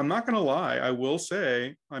I'm not going to lie. I will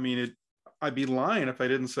say, I'd be lying if I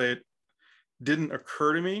didn't say it didn't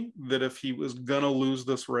occur to me that if he was going to lose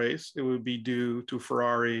this race, it would be due to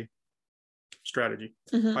Ferrari strategy.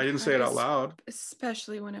 I didn't say it out loud.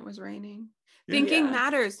 Especially when it was raining. Yeah. Thinking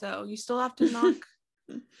matters though. You still have to knock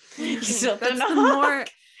You still have to That's the knock.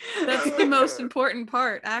 that's the most important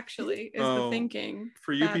part, actually, is the thinking.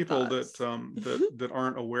 For you bad people thoughts. that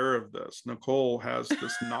aren't aware of this, Nicole has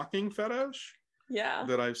this knocking fetish Yeah.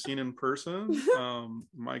 that I've seen in person.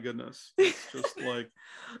 My goodness, it's just like,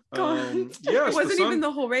 Go yes, It wasn't even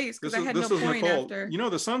the whole race because I had no point Nicole. after. You know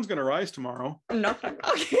the sun's gonna rise tomorrow. knock, knock,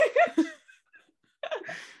 knock.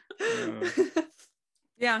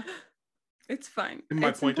 Yeah, it's fine. My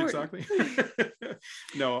It's point important. exactly.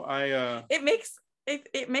 No, it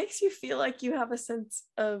makes you feel like you have a sense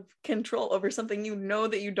of control over something you know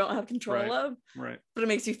that you don't have control of, right. but it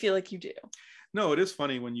makes you feel like you do. No, it is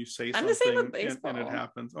funny when you say I'm the same with something and it baseball.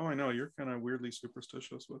 happens. Oh, I know, you're kind of weirdly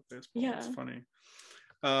superstitious with baseball. Yeah. It's funny.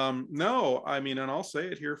 No, I mean, and I'll say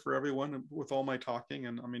it here for everyone with all my talking.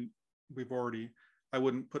 And I mean, I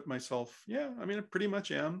wouldn't put myself, I mean, I pretty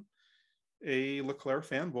much am a Leclerc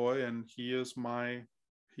fanboy, and he's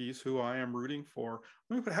who I am rooting for.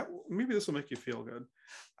 Maybe this will make you feel good.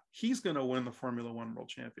 He's going to win the Formula One World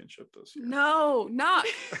Championship this year. No, not.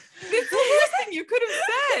 It's the worst thing you could have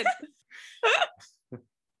said.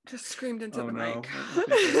 Just screamed into the mic.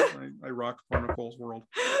 I rocked for Nicole's world.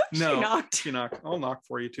 No, she knocked. I'll knock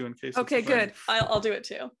for you too in case. Okay, good. I'll do it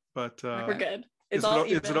too. But we're good. Is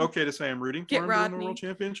it okay to say I'm rooting for him during the World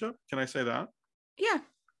Championship? Can I say that? Yeah.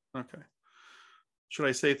 Okay. Should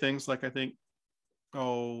I say things like I think,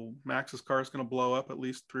 Max's car is going to blow up at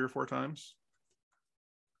least 3 or 4 times?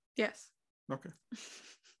 Yes. Okay.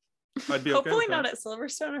 I'd be okay. Hopefully not at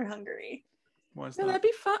Silverstone or Hungary. Why is No, that? that'd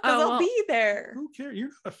be fun. Because I'll be there. Who cares? You're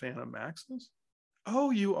not a fan of Max's.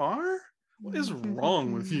 Oh, you are? What is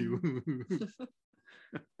wrong with you?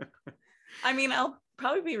 I mean, I'll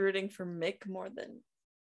probably be rooting for Mick more than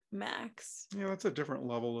Max. Yeah, that's a different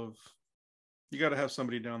level of. You got to have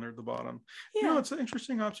somebody down there at the bottom. Yeah. It's an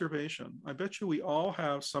interesting observation. I bet you we all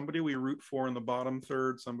have somebody we root for in the bottom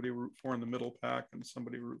third, somebody root for in the middle pack, and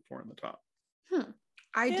somebody root for in the top.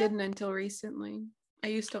 I didn't until recently. I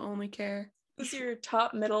used to only care. Who's your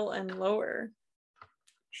top, middle, and lower?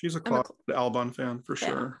 She's a closet Albon fan for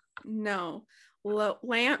sure. No.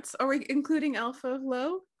 Lance, are we including Alpha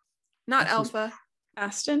low? Not Alpha.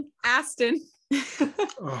 Aston.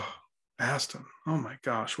 Oh, Aston. Oh my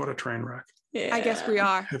gosh, what a train wreck. Yeah. I guess we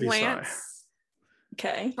are. Heavy Lance. sigh.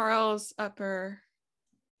 Okay. Charles upper.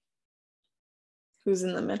 Who's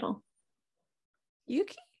in the middle?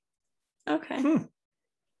 Yuki. Okay.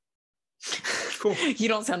 Cool. You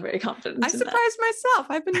don't sound very confident. I surprised myself.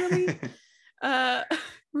 I've been really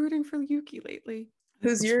rooting for Yuki lately.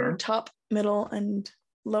 Who's That's your fair. top, middle, and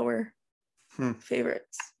lower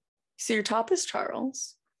favorites? So your top is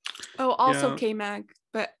Charles. Oh, also Yeah. K-Mag,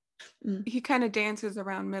 but he kind of dances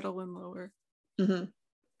around middle and lower. Mm-hmm.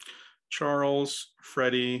 Charles,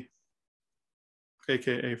 Freddie,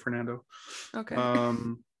 aka Fernando. Okay.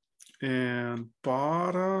 And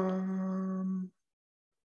bottom,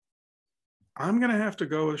 I'm gonna have to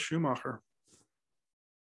go with Schumacher.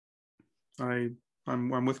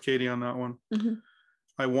 I'm with Katie on that one. Mm-hmm.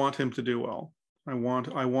 I want him to do well. I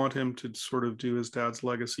want him to sort of do his dad's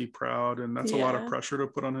legacy proud, and that's a lot of pressure to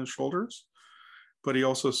put on his shoulders. But he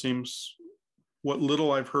also seems, what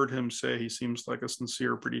little I've heard him say, he seems like a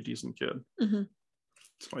sincere, pretty decent kid. Mm-hmm.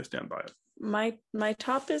 So I stand by it. My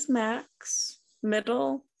top is Max,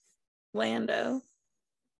 middle, Lando.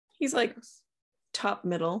 He's like top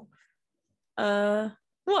middle.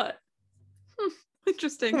 What?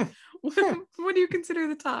 Interesting. What do you consider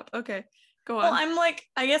the top? Okay, go on. Well,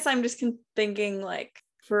 I guess I'm just thinking like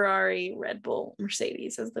Ferrari, Red Bull,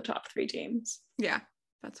 Mercedes as the top 3 teams. Yeah,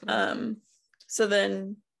 that's what so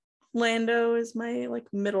then Lando is my like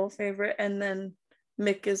middle favorite, and then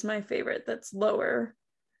Mick is my favorite that's lower.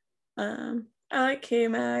 I like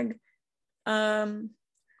K-Mag.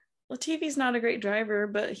 Latifi's not a great driver,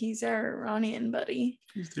 but he's our Iranian buddy.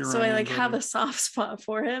 So I have a soft spot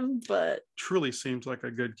for him, but truly seems like a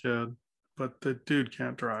good kid, but the dude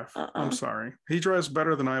can't drive. I'm sorry. He drives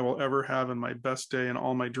better than I will ever have in my best day and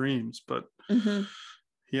all my dreams, but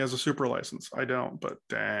he has a super license. I don't, but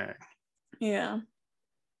dang. Yeah.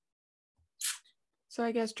 So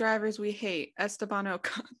I guess drivers we hate: Esteban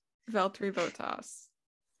Ocon, Valtteri Bottas,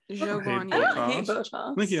 Zhou Guanyu. I don't hate Bottas.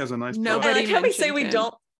 I think he has a nice. Nobody I like how we say we him.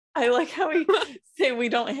 don't. I like how we say we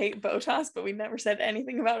don't hate Bottas, but we never said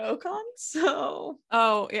anything about Ocon. So.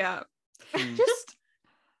 Oh yeah. Just.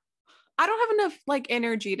 I don't have enough like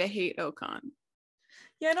energy to hate Ocon.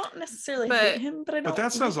 Yeah, I don't necessarily hate him, but I don't. But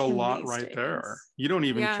that says like a him lot these right days. there. You don't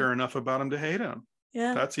even care enough about him to hate him.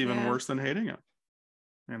 Yeah. That's even worse than hating him.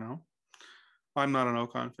 You know, I'm not an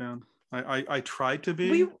Ocon fan. I tried to be.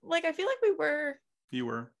 I feel like we were. You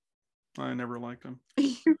were. I never liked him.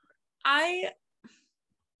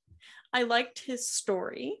 I liked his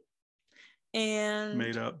story, and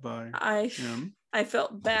Made up by him. I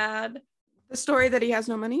felt bad. The story that he has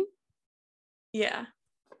no money? Yeah.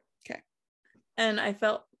 Okay. And I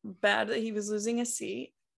felt bad that he was losing a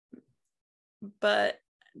seat, but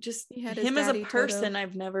just him as a person,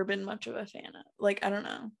 I've never been much of a fan of. Like, I don't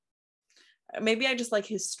know. Maybe I just like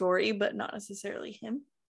his story, but not necessarily him.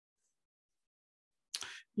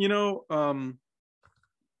 You know,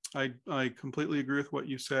 I completely agree with what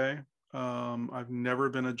you say. I've never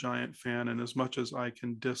been a giant fan, and as much as I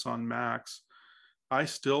can diss on Max, I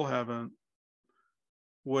still haven't.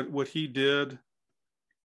 What he did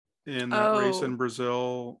in that race in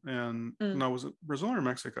Brazil, and no, was it Brazil or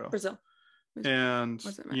Mexico? Brazil. And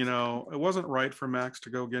you know, it wasn't right for Max to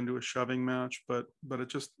go get into a shoving match, but it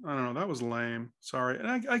just, I don't know, that was lame. Sorry. And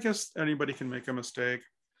I guess anybody can make a mistake.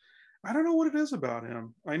 I don't know what it is about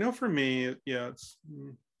him. I know for me, yeah, it's,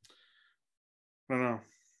 I don't know,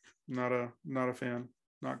 not a fan,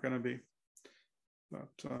 not gonna be. But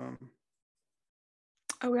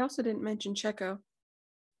we also didn't mention Checo.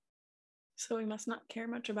 So we must not care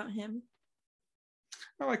much about him.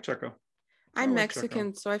 I like Checo. I'm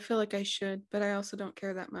Mexican, so I feel like I should, but I also don't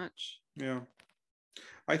care that much. Yeah.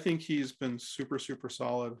 I think he's been super, super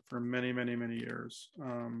solid for many, many, many years.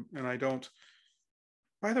 And I don't,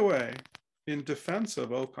 by the way, in defense of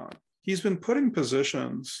Ocon, he's been put in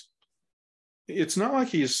positions. It's not like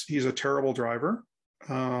he's a terrible driver.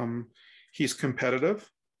 He's competitive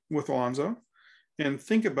with Alonso. And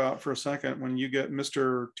think about for a second, when you get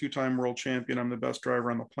Mr. two-time world champion, I'm the best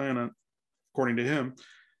driver on the planet, according to him.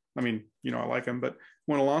 I mean, you know, I like him, but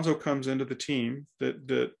when Alonso comes into the team,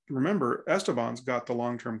 that remember, Esteban's got the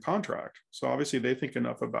long-term contract. So obviously they think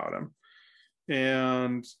enough about him.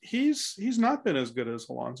 And he's not been as good as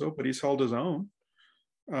Alonso, but he's held his own.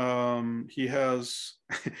 He has,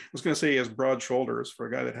 I was going to say he has broad shoulders for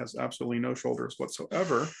a guy that has absolutely no shoulders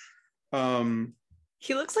whatsoever.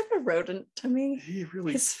 He looks like a rodent to me. He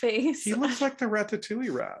really, his face. He looks like the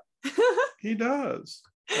Ratatouille rat. He does.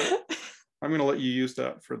 I'm going to let you use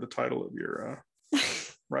that for the title of your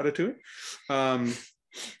Ratatouille. And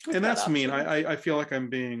that's mean. I feel like I'm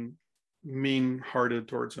being mean-hearted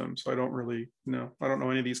towards him, so I don't really know. I don't know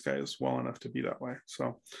any of these guys well enough to be that way.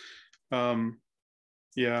 So,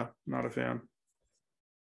 yeah, not a fan.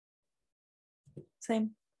 Same.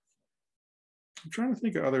 I'm trying to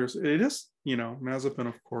think of others. It is, you know, Mazepin,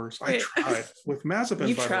 of course. I tried with Mazepin.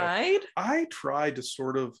 You tried? I tried to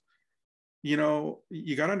sort of, you know,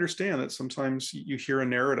 you got to understand that sometimes you hear a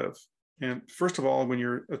narrative. And first of all, when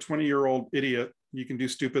you're a 20-year-old idiot, you can do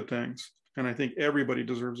stupid things. And I think everybody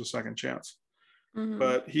deserves a second chance. Mm-hmm.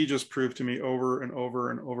 But he just proved to me over and over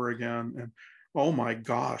and over again. And oh my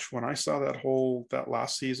gosh, when I saw that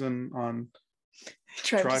last season on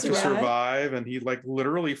Drive to Survive, and he like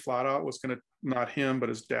literally flat out was going to, not him, but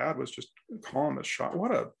his dad was just calling the shot.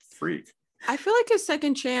 What a freak. I feel like his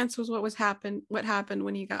second chance was what happened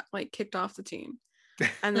when he got like kicked off the team.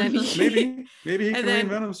 And then maybe he can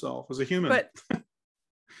reinvent himself as a human. But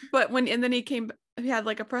then he had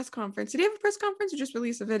like a press conference. Did he have a press conference or just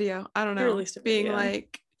release a video? I don't know. Being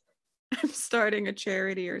like, I'm starting a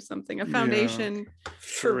charity or something, a foundation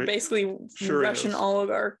for basically Russian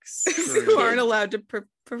oligarchs who aren't allowed to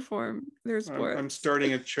perform their sport. I'm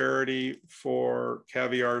starting a charity for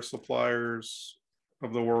caviar suppliers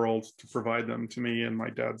of the world to provide them to me and my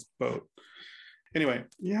dad's boat. Anyway,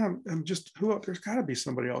 yeah, I'm just, there's got to be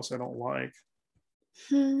somebody else I don't like.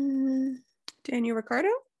 Daniel Ricciardo?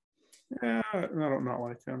 Yeah, I don't not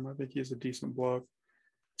like him. I think he's a decent bloke.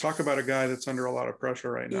 Talk about a guy that's under a lot of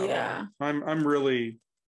pressure right now. Yeah.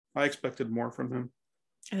 I expected more from him.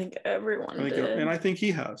 I think everyone did. And I think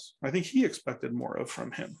he has. I think he expected more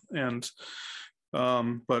from him. And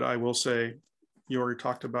but I will say, you already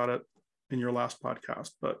talked about it in your last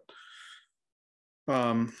podcast, but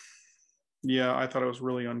yeah, I thought it was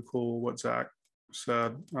really uncool what Zach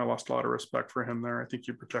said. I lost a lot of respect for him there. I think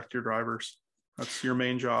you protect your drivers. That's your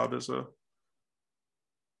main job as a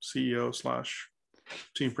CEO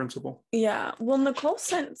 / team principal. Yeah. Well, Nicole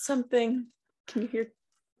sent something. Can you hear?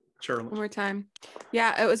 Sure. One more time.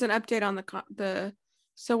 Yeah, it was an update on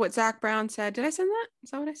so what Zach Brown said. Did I send that?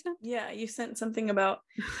 Is that what I said? Yeah, you sent something about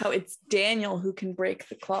how it's Daniel who can break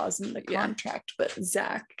the clause in the contract, but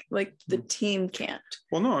Zach, like the team can't.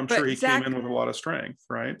 Well, no, I'm sure he came in with a lot of strength,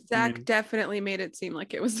 right? Zach definitely made it seem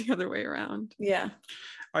like it was the other way around. Yeah.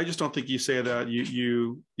 I just don't think you say that.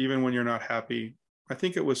 You even when you're not happy. I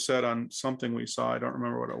think it was said on something we saw. I don't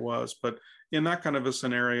remember what it was, but in that kind of a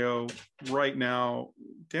scenario right now,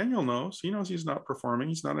 Daniel knows. He knows he's not performing.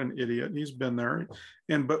 He's not an idiot. He's been there.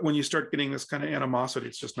 But when you start getting this kind of animosity,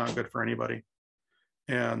 it's just not good for anybody.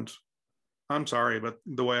 And I'm sorry, but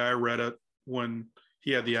the way I read it when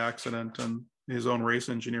he had the accident and his own race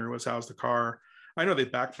engineer was, how's the car? I know they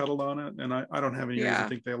backpedaled on it, and I don't have any reason to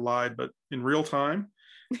think they lied, but in real time,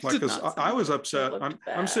 like, because I was upset.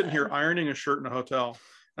 I'm sitting here ironing a shirt in a hotel.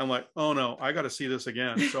 I'm like, oh no, I got to see this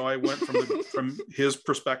again. So I went from his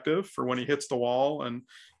perspective for when he hits the wall, and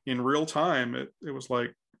in real time, it was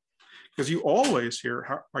like, because you always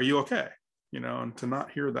hear, are you okay? And to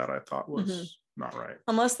not hear that, I thought was not right.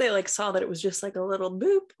 Unless they like saw that it was just like a little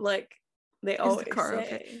boop, like they always the car say.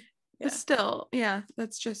 Okay? Yeah. But still, yeah,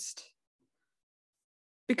 that's just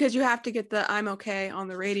because you have to get the I'm okay on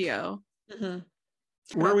the radio.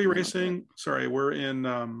 Where are we racing? Sorry, we're in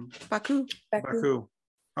Baku.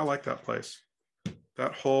 I like that place.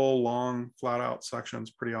 That whole long flat out section is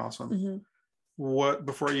pretty awesome.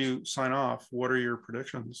 Before you sign off, what are your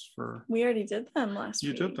predictions for? We already did them last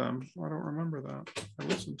week. You did them. I don't remember that. I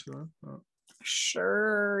listened to it. But...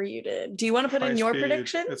 Sure you did. Do you want to put in your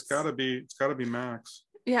predictions? It's gotta be Max.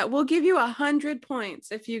 Yeah, we'll give you 100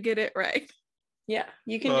 points if you get it right. Yeah,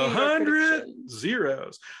 you can do 100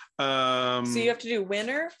 zeros. So you have to do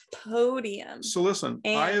winner, podium. So listen,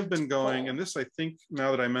 I have been going, and this, I think,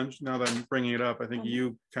 now that I'm bringing it up, I think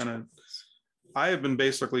you kind of, I have been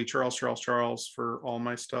basically Charles for all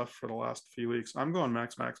my stuff for the last few weeks. I'm going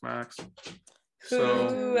Max.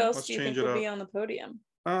 Who else do you think will be on the podium?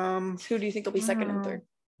 Who do you think will be second and third?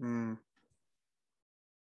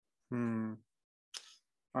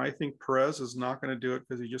 I think Perez is not going to do it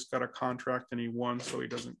because he just got a contract and he won, so he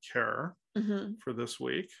doesn't care for this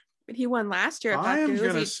week. But he won last year at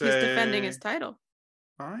Baku. He's defending his title.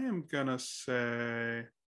 I am going to say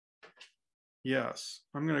yes.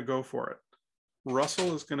 I'm going to go for it.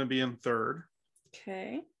 Russell is going to be in third.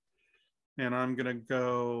 Okay. And I'm going to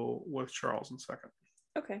go with Charles in second.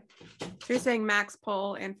 Okay. So you're saying Max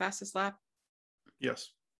pole and fastest lap? Yes.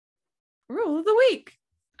 Rule of the week.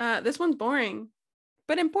 This one's boring,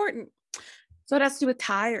 but important. So it has to do with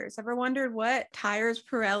tires. Ever wondered what tires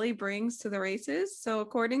Pirelli brings to the races? So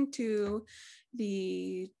according to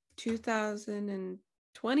the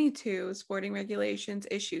 2022 Sporting Regulations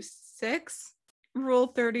issue 6,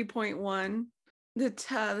 rule 30.1,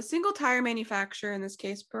 the single tire manufacturer, in this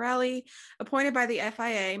case Pirelli, appointed by the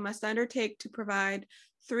FIA, must undertake to provide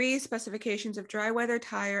 3 specifications of dry weather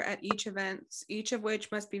tire at each event, each of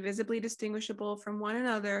which must be visibly distinguishable from one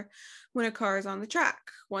another when a car is on the track.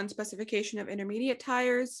 1 specification of intermediate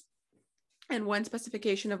tires and 1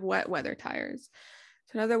 specification of wet weather tires.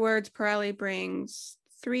 So in other words, Pirelli brings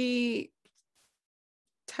 3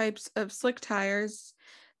 types of slick tires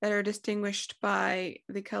that are distinguished by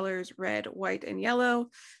the colors red, white, and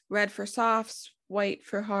yellow. Red for softs, white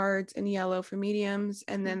for hards, and yellow for mediums.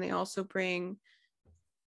 And then they also bring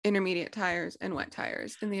intermediate tires and wet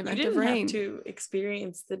tires in the event of rain. You didn't have to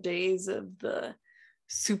experience the days of the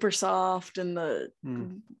super soft and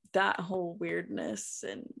that whole weirdness,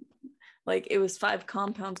 and like it was 5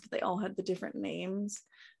 compounds, but they all had the different names.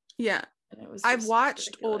 Yeah, and it was. I've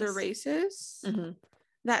watched older races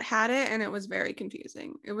that had it, and it was very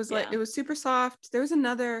confusing. It was like it was super soft. There was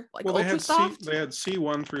another ultra soft. They had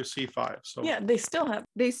C1 through C5. So yeah, they still have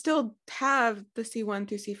the C1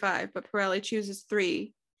 through C5, but Pirelli chooses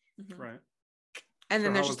 3. Right. And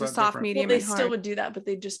then there's just a soft, medium, and hard. They still would do that, but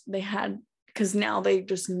they had, because now they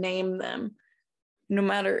just name them, no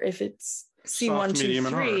matter if it's C1, soft, 2,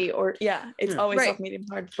 3, or it's always soft, medium,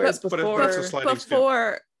 hard. Whereas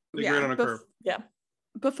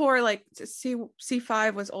before like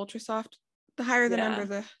C5 was ultra soft. The higher the number,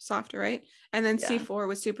 the softer, right? And then C4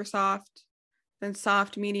 was super soft, then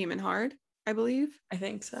soft, medium, and hard, I believe. I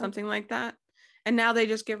think so. Something like that. And now they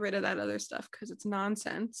just get rid of that other stuff because it's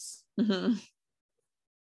nonsense. And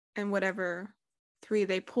whatever 3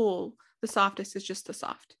 they pull, the softest is just the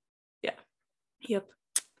soft. Yeah. Yep.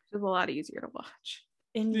 It's a lot easier to watch.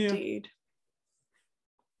 Indeed.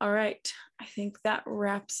 Yeah. All right. I think that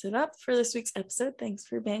wraps it up for this week's episode. Thanks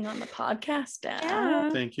for being on the podcast, Dad. Yeah.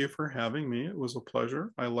 Thank you for having me. It was a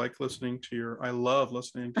pleasure. I love listening to your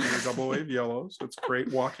double wave yellows. It's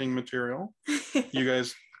great walking material. You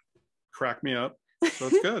guys crack me up, so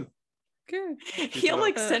it's good. Good. He'll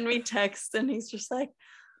like send me texts, and he's just like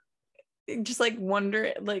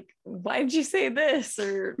wondering, like, why did you say this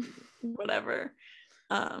or whatever.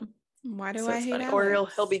 Why do I hate Alex? Or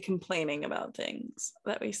he'll be complaining about things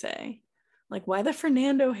that we say, like why the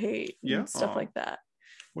Fernando hate and stuff like that.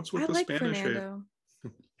 What's with the Spanish Fernando.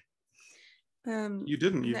 hate? You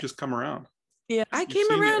didn't. You've just come around. Yeah, I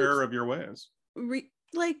came around. The error of your ways.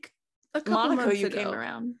 Like a couple months ago, came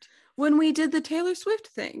around when we did the Taylor Swift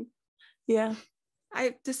thing. Yeah,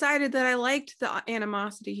 I decided that I liked the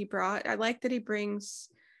animosity he brought. I like that he brings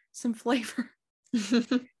some flavor.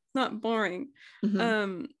 Not boring.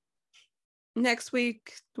 Mhm. Next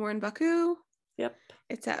week we're in Baku. Yep.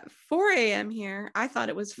 It's at 4 a.m. here. I thought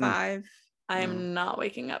it was 5. I'm not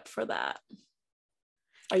waking up for that.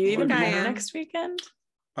 Are you I even think I home am. next weekend?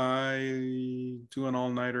 I do an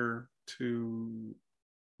all-nighter to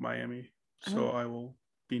Miami, so I will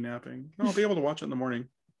be napping. I'll be able to watch it in the morning,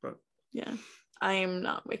 but Yeah. I am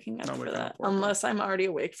not waking up Not for waking that up for it, unless I'm already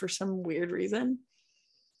awake for some weird reason.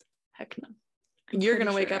 Heck no. I'm You're pretty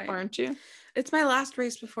gonna wake sure up, aren't you? It's my last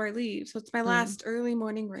race before I leave, so it's my last early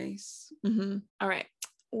morning race. All right.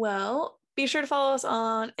 Well, be sure to follow us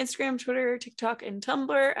on Instagram, Twitter, TikTok, and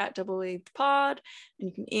Tumblr at doublewavedpod. And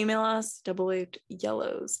you can email us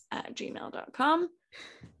doublewavedyellows@gmail.com.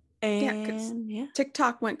 And yeah,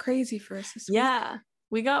 TikTok went crazy for us this week. yeah,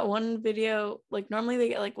 we got one video. Like normally they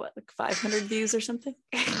get like 500 views or something.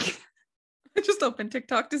 I just opened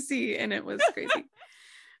TikTok to see, and it was crazy.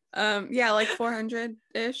 Yeah, like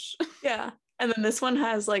 400-ish. Yeah. And then this one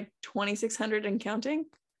has like 2,600 and counting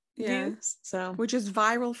views. So which is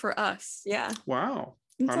viral for us. yeah. wow.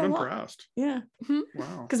 It's I'm a lot. impressed. Yeah.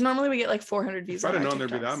 Wow. Because normally we get like 400 views. If I'd on have our known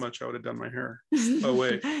there'd be that TikToks. much, I would have done my hair. Oh,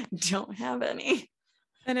 wait. Don't have any.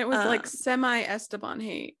 And it was like semi Esteban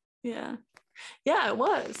hate. Yeah. Yeah, it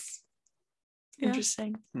was. Yeah.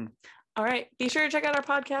 Interesting. All right. Be sure to check out our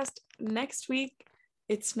podcast next week.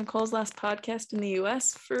 It's Nicole's last podcast in the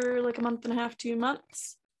US for like a month and a half, 2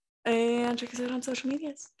 months. And check us out on social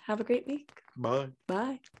medias. Have a great week. Bye.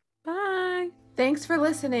 Bye. Bye. Thanks for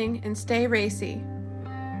listening and stay racy.